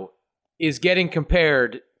now? Is getting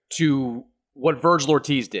compared to what Virgil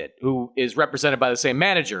Ortiz did, who is represented by the same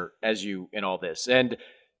manager as you in all this. And,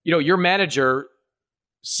 you know, your manager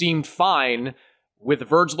seemed fine with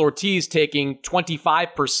Virgil Ortiz taking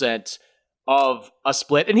 25% of a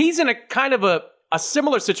split. And he's in a kind of a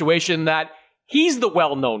similar situation that he's the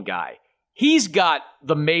well-known guy. He's got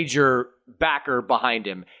the major backer behind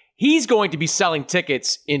him. He's going to be selling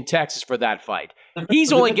tickets in Texas for that fight.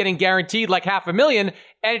 He's only getting guaranteed like $500,000, and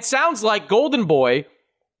it sounds like Golden Boy,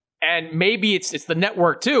 and maybe it's the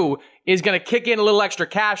network too, is going to kick in a little extra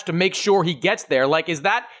cash to make sure he gets there. Like, is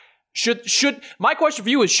that should my question for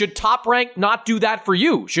you is, should Top Rank not do that for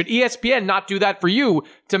you? Should ESPN not do that for you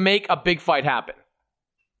to make a big fight happen?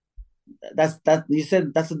 You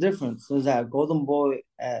said that's the difference. Is that Golden Boys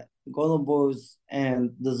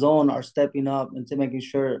and the Zone are stepping up into making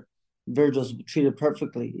sure Virgil's treated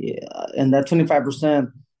perfectly. Yeah. And that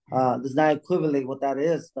 25% does not equivalent what that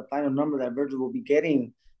is, the final number that Virgil will be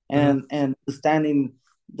getting, and understanding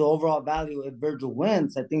the overall value if Virgil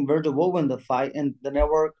wins. I think Virgil will win the fight, and the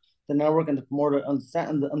network and the promoter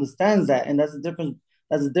understands that, and that's the difference.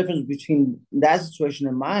 That's the difference between that situation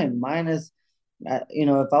and mine. Mine is, you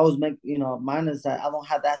know, if I was mine is that I don't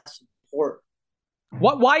have that support.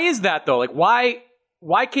 Why is that though? Like, why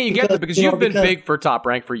can't you get there? Because you've been big for Top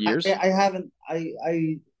Rank for years. I haven't.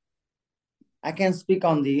 I can't speak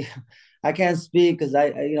on the. I can't speak because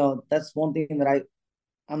you know, that's one thing that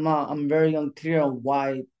I'm very unclear on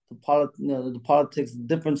why the politics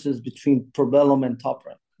differences between Probellum and Top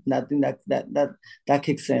Rank. And I think that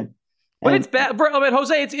kicks in. But it's bad, bro. I mean,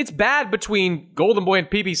 Jose, it's bad between Golden Boy and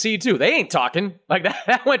PBC too. They ain't talking like that.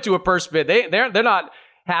 That went to a purse bid. They're not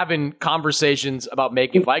having conversations about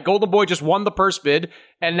making a fight. Golden Boy just won the purse bid,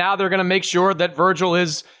 and now they're going to make sure that Virgil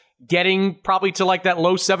is getting probably to like that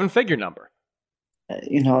low 7-figure number.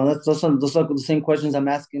 You know, those are the same questions I'm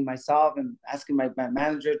asking myself and asking my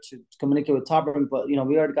manager to communicate with Top Rank. But you know,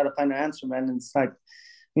 we already got to find an answer, man. And it's like,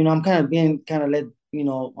 you know, I'm kind of being led, you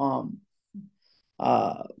know,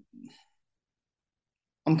 I'm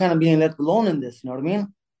kind of being left alone in this. You know what I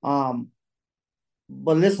mean?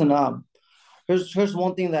 But listen, here's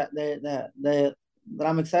one thing that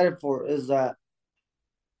I'm excited for is that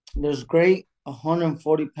there's great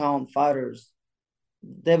 140-pound fighters.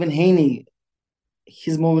 Devin Haney,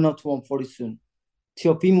 he's moving up to 140 soon.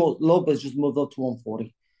 Teofimo Lopez just moved up to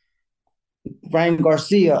 140. Ryan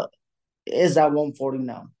Garcia is at 140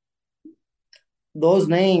 now. Those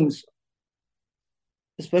names,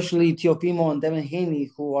 especially Teofimo and Devin Haney,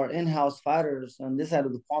 who are in-house fighters on this side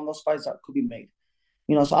of the pond, those fights could be made.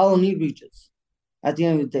 You know, so I don't need reaches at the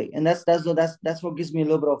end of the day, and that's what gives me a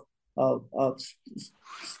little bit of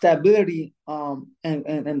stability,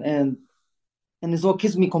 and it's what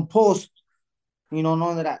keeps me composed. You know,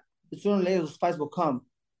 knowing that sooner or later those fights will come.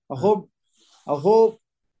 I hope,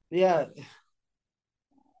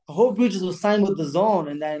 Regis will sign with the Zone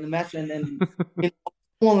and then the match, and then you know,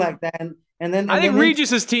 one like that, and then I think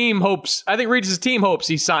Regis's team hopes. I think Regis's team hopes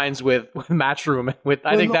he signs with Matchroom.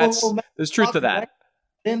 I think there's truth to that. Right?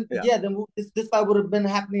 Then this fight would have been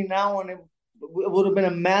happening now, and it would have been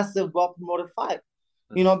a massive, well-promoted fight.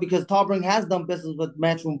 You know, because Top Rank has done business with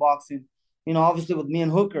Matchroom Boxing. You know, obviously with me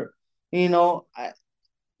and Hooker. You know,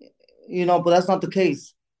 but that's not the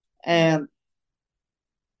case, and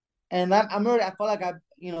I'm really, I felt like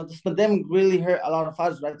this pandemic really hurt a lot of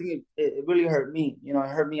fighters, but I think it really hurt me. You know, it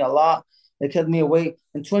hurt me a lot. It kept me away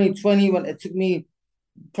in 2020 when it took me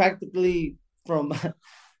practically from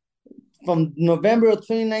November of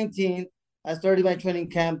 2019 I started my training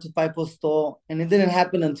camp to fight Postol, and it didn't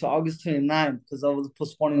happen until August 29th because I was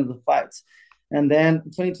postponing of the fights. And then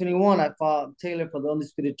 2021, I fought Taylor for the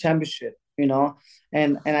Undisputed Championship,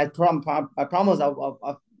 and I promised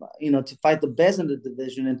to fight the best in the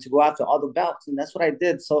division and to go after all the belts, and that's what I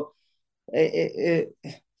did. So the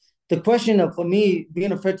question of for me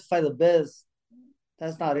being afraid to fight the best,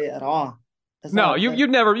 that's not it at all. You've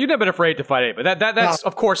never been afraid to fight anybody. That's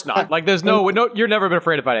of course not. Like there's no, you're never been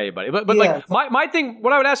afraid to fight anybody. But yeah, like my thing,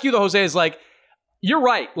 what I would ask you though, Jose, is like, you're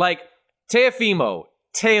right. Like Teofimo,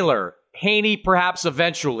 Taylor, Haney, perhaps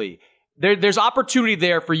eventually. There's opportunity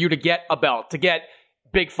there for you to get a belt, to get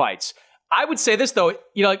big fights. I would say this though,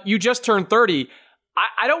 you just turned 30.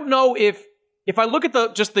 I don't know if I look at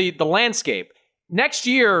the landscape next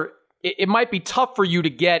year, it might be tough for you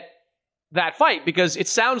to get that fight because it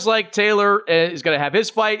sounds like Taylor is going to have his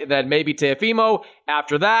fight, and then maybe Teofimo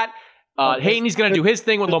after that. Haney's going to do his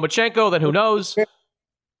thing with Lomachenko. Then who knows?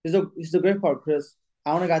 Here's the great part, Chris.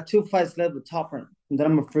 I only got 2 fights left with Top Rank, and then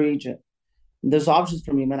I'm a free agent. There's options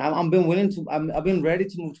for me, man. I've been ready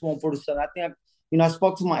to move to 147. I think I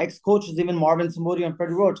spoke to my ex-coaches, even Marvin Samudi and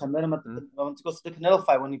Freddie Roach. I met him I went to go see the Canelo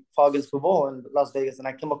fight when he fought against Pavol in Las Vegas, and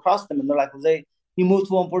I came across them, and they're like, Jose, you moved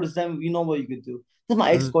to 147. You know what you could do. This is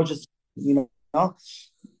my ex-coaches,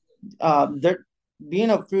 they're being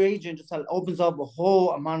a free agent just opens up a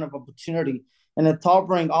whole amount of opportunity. And the Top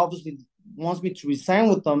Rank obviously wants me to resign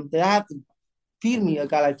with them. They have to feed me a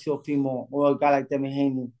guy like Teofimo or a guy like Demi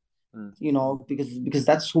Haney, because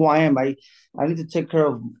that's who I am. I need to take care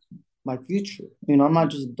of my future. I'm not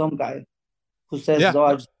just a dumb guy who says,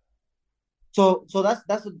 So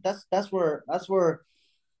that's where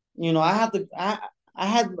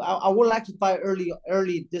I would like to fight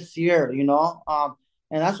early this year, and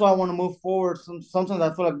that's why I want to move forward. Sometimes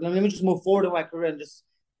I feel like let me just move forward in my career and just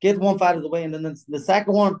get one fight out of the way, and then the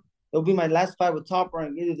second one it'll be my last fight with Top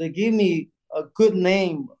Rank. Either they give me a good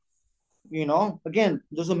name, Again,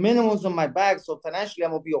 there's a minimums on my bag, so financially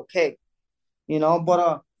I'm gonna be okay,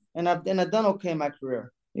 But and I've done okay in my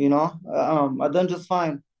career, I've done just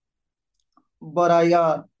fine. But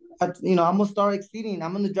I'm gonna start exceeding.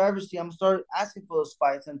 I'm in the driver's seat. I'm gonna start asking for those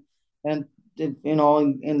fights and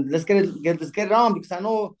let's get it on, because I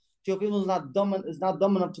know Teofimo is not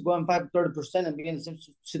dumb enough to go and fight 30% and be in the same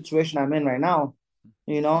situation I'm in right now.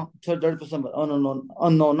 30% but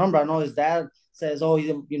unknown number. I know his dad says,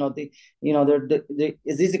 it's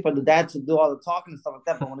easy for the dad to do all the talking and stuff like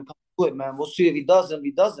that. But when it comes to it, man, we'll see if he does it, if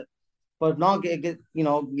he doesn't. But now get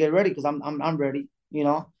ready, because I'm ready,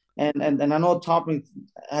 And I know Top Rank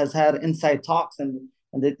has had inside talks, and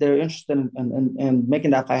they're interested in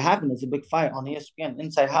making that fight happen. It's a big fight on ESPN,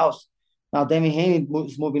 Inside House. Now Demi Haney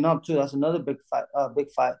is moving up too. That's another big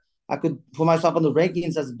fight. I could put myself on the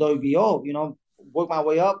rankings as a WBO. Work my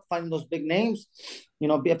way up, finding those big names.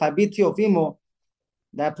 If I beat Teofimo,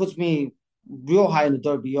 that puts me real high in the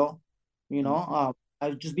WBO.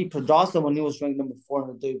 I just beat Pedraza when he was ranked number 4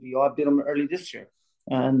 in the WBO. I beat him early this year,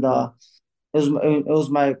 and it was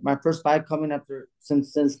my first fight coming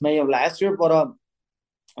since May of last year. But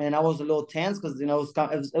and I was a little tense because it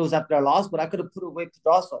was after I lost, but I could have put away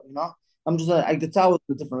Pedraza. I'm just I could tell it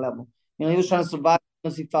was a different level. He was trying to survive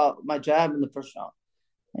because he felt my jab in the first round.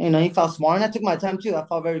 He felt smart, and I took my time too. I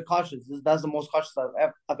felt very cautious. That's the most cautious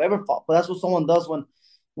I've ever fought. But that's what someone does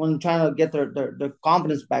when trying to get their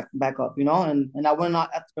confidence back up, And I went out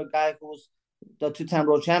after a guy who was the 2-time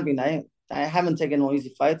world champion. I haven't taken no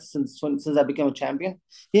easy fights since I became a champion.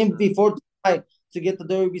 Even before the fight to get the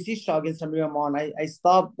WBC shot against Amir Amon, I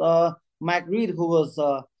stopped Mike Reed, who was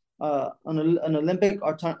an Olympic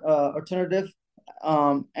alternative.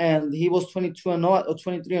 And he was 22-0 or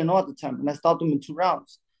 23-0 at the time, and I stopped him in 2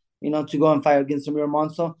 rounds, to go and fight against Amir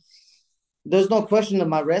Amon. So there's no question of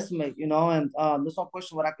my resume, and there's no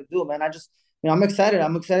question what I could do, man. I just, I'm excited.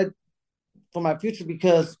 I'm excited for my future,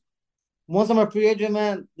 because once I'm a free agent,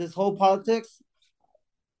 man, this whole politics,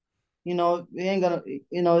 it ain't gonna,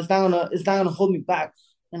 it's not gonna hold me back.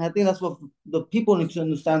 And I think that's what the people need to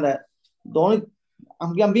understand, that I'm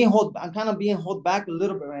kind of being held back a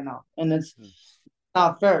little bit right now, and it's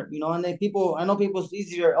not fair, And then I know it's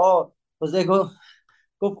easier. Oh, but they go,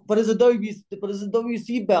 but it's a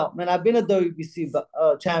WBC belt, man. I've been a WBC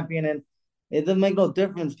champion, and it doesn't make no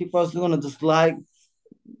difference. People are still gonna dislike,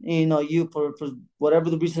 you for whatever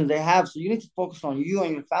the reasons they have. So you need to focus on you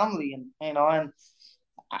and your family, and and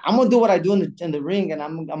I'm gonna do what I do in the ring, and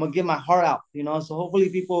I'm gonna give my heart out, So hopefully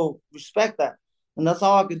people respect that, and that's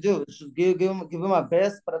all I could do. It's just give them my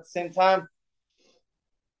best, but at the same time,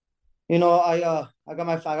 I got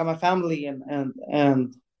my family, and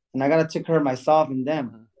I gotta take care of myself and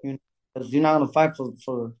them, because you're not gonna fight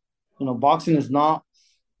for boxing is not.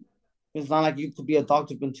 It's not like you could be a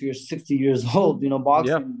doctor until you're 60 years old.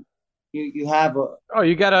 Boxing, you have a.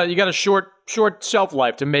 You got a short shelf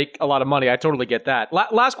life to make a lot of money. I totally get that.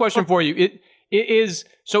 Last question for you. Is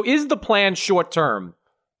the plan short term?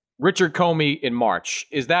 Richard Comey in March.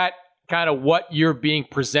 Is that kind of what you're being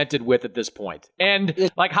presented with at this point?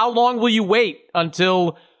 And how long will you wait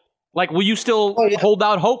until? Will you still hold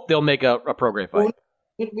out hope they'll make a pro-grade fight?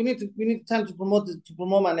 We need time to promote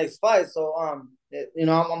my next fight. So I'm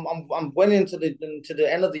waiting to the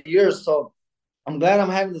end of the year. So I'm glad I'm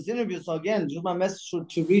having this interview. So again, just my message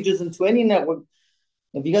to readers into any network.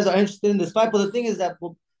 If you guys are interested in this fight, but the thing is that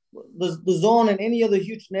the Zone and any other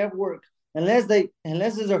huge network, unless they're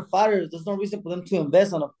fighters, there's no reason for them to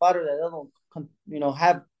invest on a fighter that they don't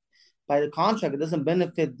have by the contract. It doesn't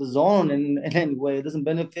benefit the Zone in any way. It doesn't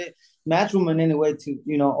benefit Matchroom in any way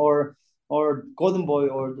or Golden Boy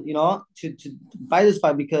or to buy this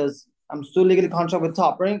fight, because I'm still legally contract with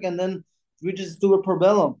Top Rank, and then we just do it per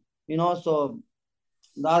bellum. So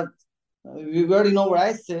that we already know where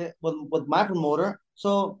I sit with my promoter.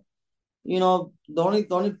 So the only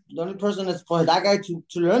person is for that guy to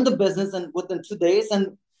learn the business and within 2 days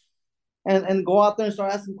and go out there and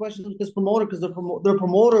start asking questions with this promoter, because their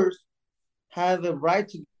promoters have a right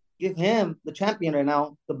to give him, the champion right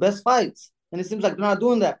now, the best fights. And it seems like they're not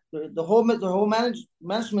doing that. The whole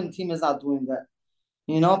management team is not doing that.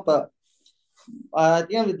 But at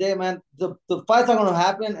the end of the day, man, the fights are going to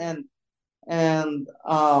happen, and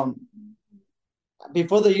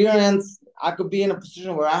before the year ends, I could be in a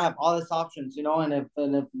position where I have all these options, and if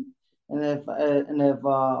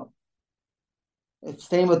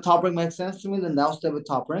staying with Top Rank makes sense to me, then I'll stay with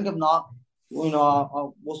Top Rank. If not,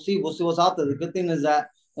 we'll see what's out there. The good thing is that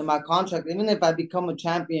in my contract, even if I become a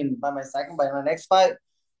champion by my next fight,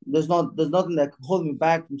 there's nothing that can hold me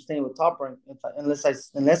back from staying with Top Rank unless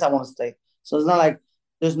I want to stay. So it's not like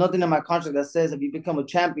there's nothing in my contract that says if you become a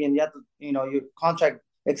champion, you have to, your contract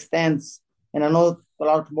extends. And I know a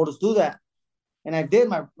lot of promoters do that. And I did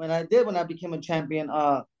when I became a champion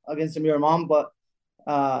against Amir Imam, but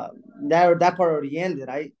that part already ended.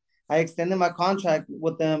 I extended my contract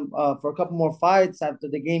with them for a couple more fights after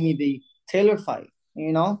they gave me the Taylor fight,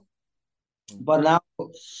 But now,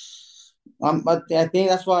 but I think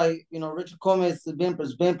that's why Richard Comey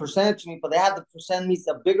has been presented to me, but they have to present me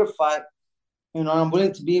a bigger fight. I'm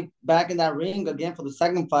willing to be back in that ring again for the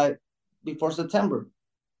second fight before September.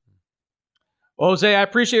 Well, Jose, I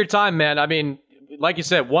appreciate your time, man. I mean, like you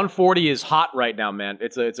said, 140 is hot right now, man.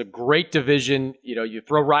 It's a great division. You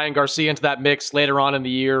throw Ryan Garcia into that mix later on in the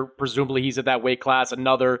year. Presumably he's at that weight class,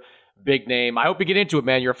 another big name. I hope you get into it,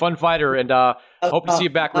 man. You're a fun fighter, and hope to see you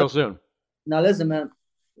back real soon. Now, listen, man.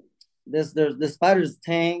 This fighters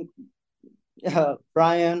Tank,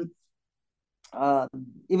 Brian,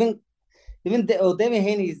 even David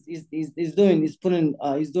Haney is doing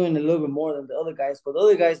a little bit more than the other guys. But the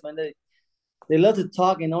other guys, man, they love to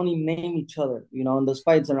talk and only name each other, and those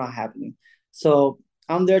fights are not happening. So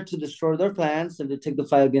I'm there to destroy their plans and to take the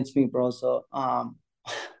fight against me, bro. So I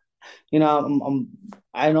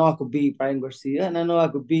know I could beat Ryan Garcia, and I know I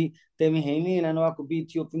could beat David Haney, and I know I could beat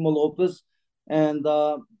Teofimo Lopez and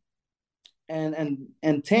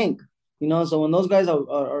Tank. So when those guys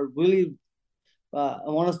are really I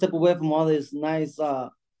want to step away from all this nice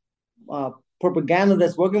propaganda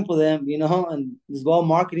that's working for them, and this well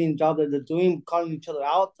marketing job that they're doing, calling each other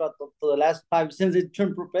out for the last 5 since they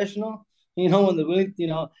turned professional, when they're really,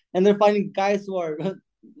 and they're finding guys who are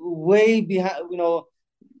way behind,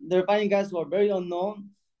 they're finding guys who are very unknown,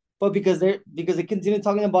 but because they continue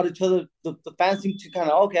talking about each other, the fans seem to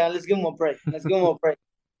kind of, okay, let's give them a break.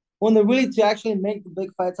 When they're really to actually make the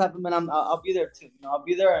big fights happen, man, I'll be there too. I'll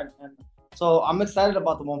be there, and so I'm excited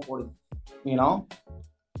about the 140.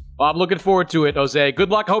 Well, I'm looking forward to it, Jose. Good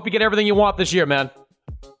luck. I hope you get everything you want this year, man.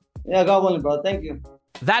 Yeah, God willing, bro. Thank you.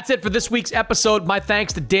 That's it for this week's episode. My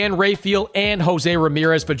thanks to Dan Rayfield and Jose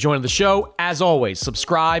Ramirez for joining the show. As always,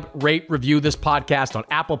 subscribe, rate, review this podcast on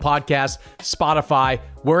Apple Podcasts, Spotify,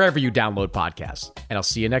 wherever you download podcasts. And I'll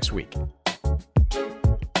see you next week.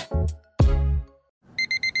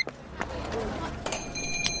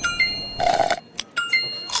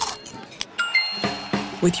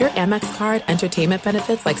 With your Amex card, entertainment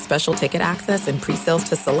benefits like special ticket access and pre-sales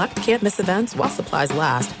to select can't-miss events while supplies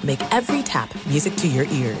last make every tap music to your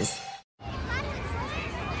ears.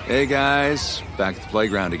 Hey, guys. Back at the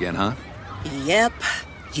playground again, huh? Yep.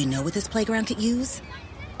 You know what this playground could use?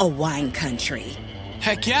 A wine country.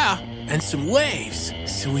 Heck yeah. And some waves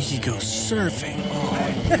so we could go surfing. Oh,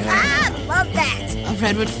 yeah. I love that. A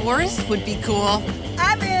redwood forest would be cool.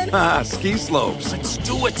 I'm in. Ski slopes. Let's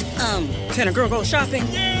do it. Can a girl go shopping?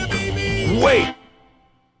 Yeah, baby. Wait!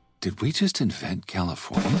 Did we just invent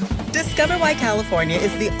California? Discover why California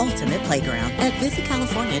is the ultimate playground at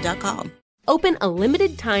visitcalifornia.com. Open a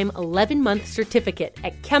limited-time 11-month certificate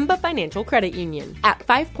at Kemba Financial Credit Union. At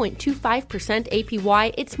 5.25%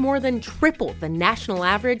 APY, it's more than triple the national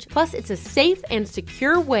average, plus it's a safe and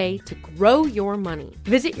secure way to grow your money.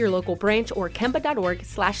 Visit your local branch or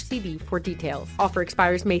kemba.org/cb for details. Offer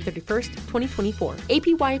expires May 31st, 2024.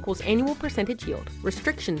 APY equals annual percentage yield.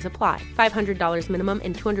 Restrictions apply. $500 minimum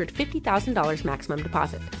and $250,000 maximum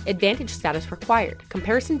deposit. Advantage status required.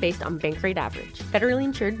 Comparison based on bank rate average. Federally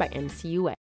insured by NCUA.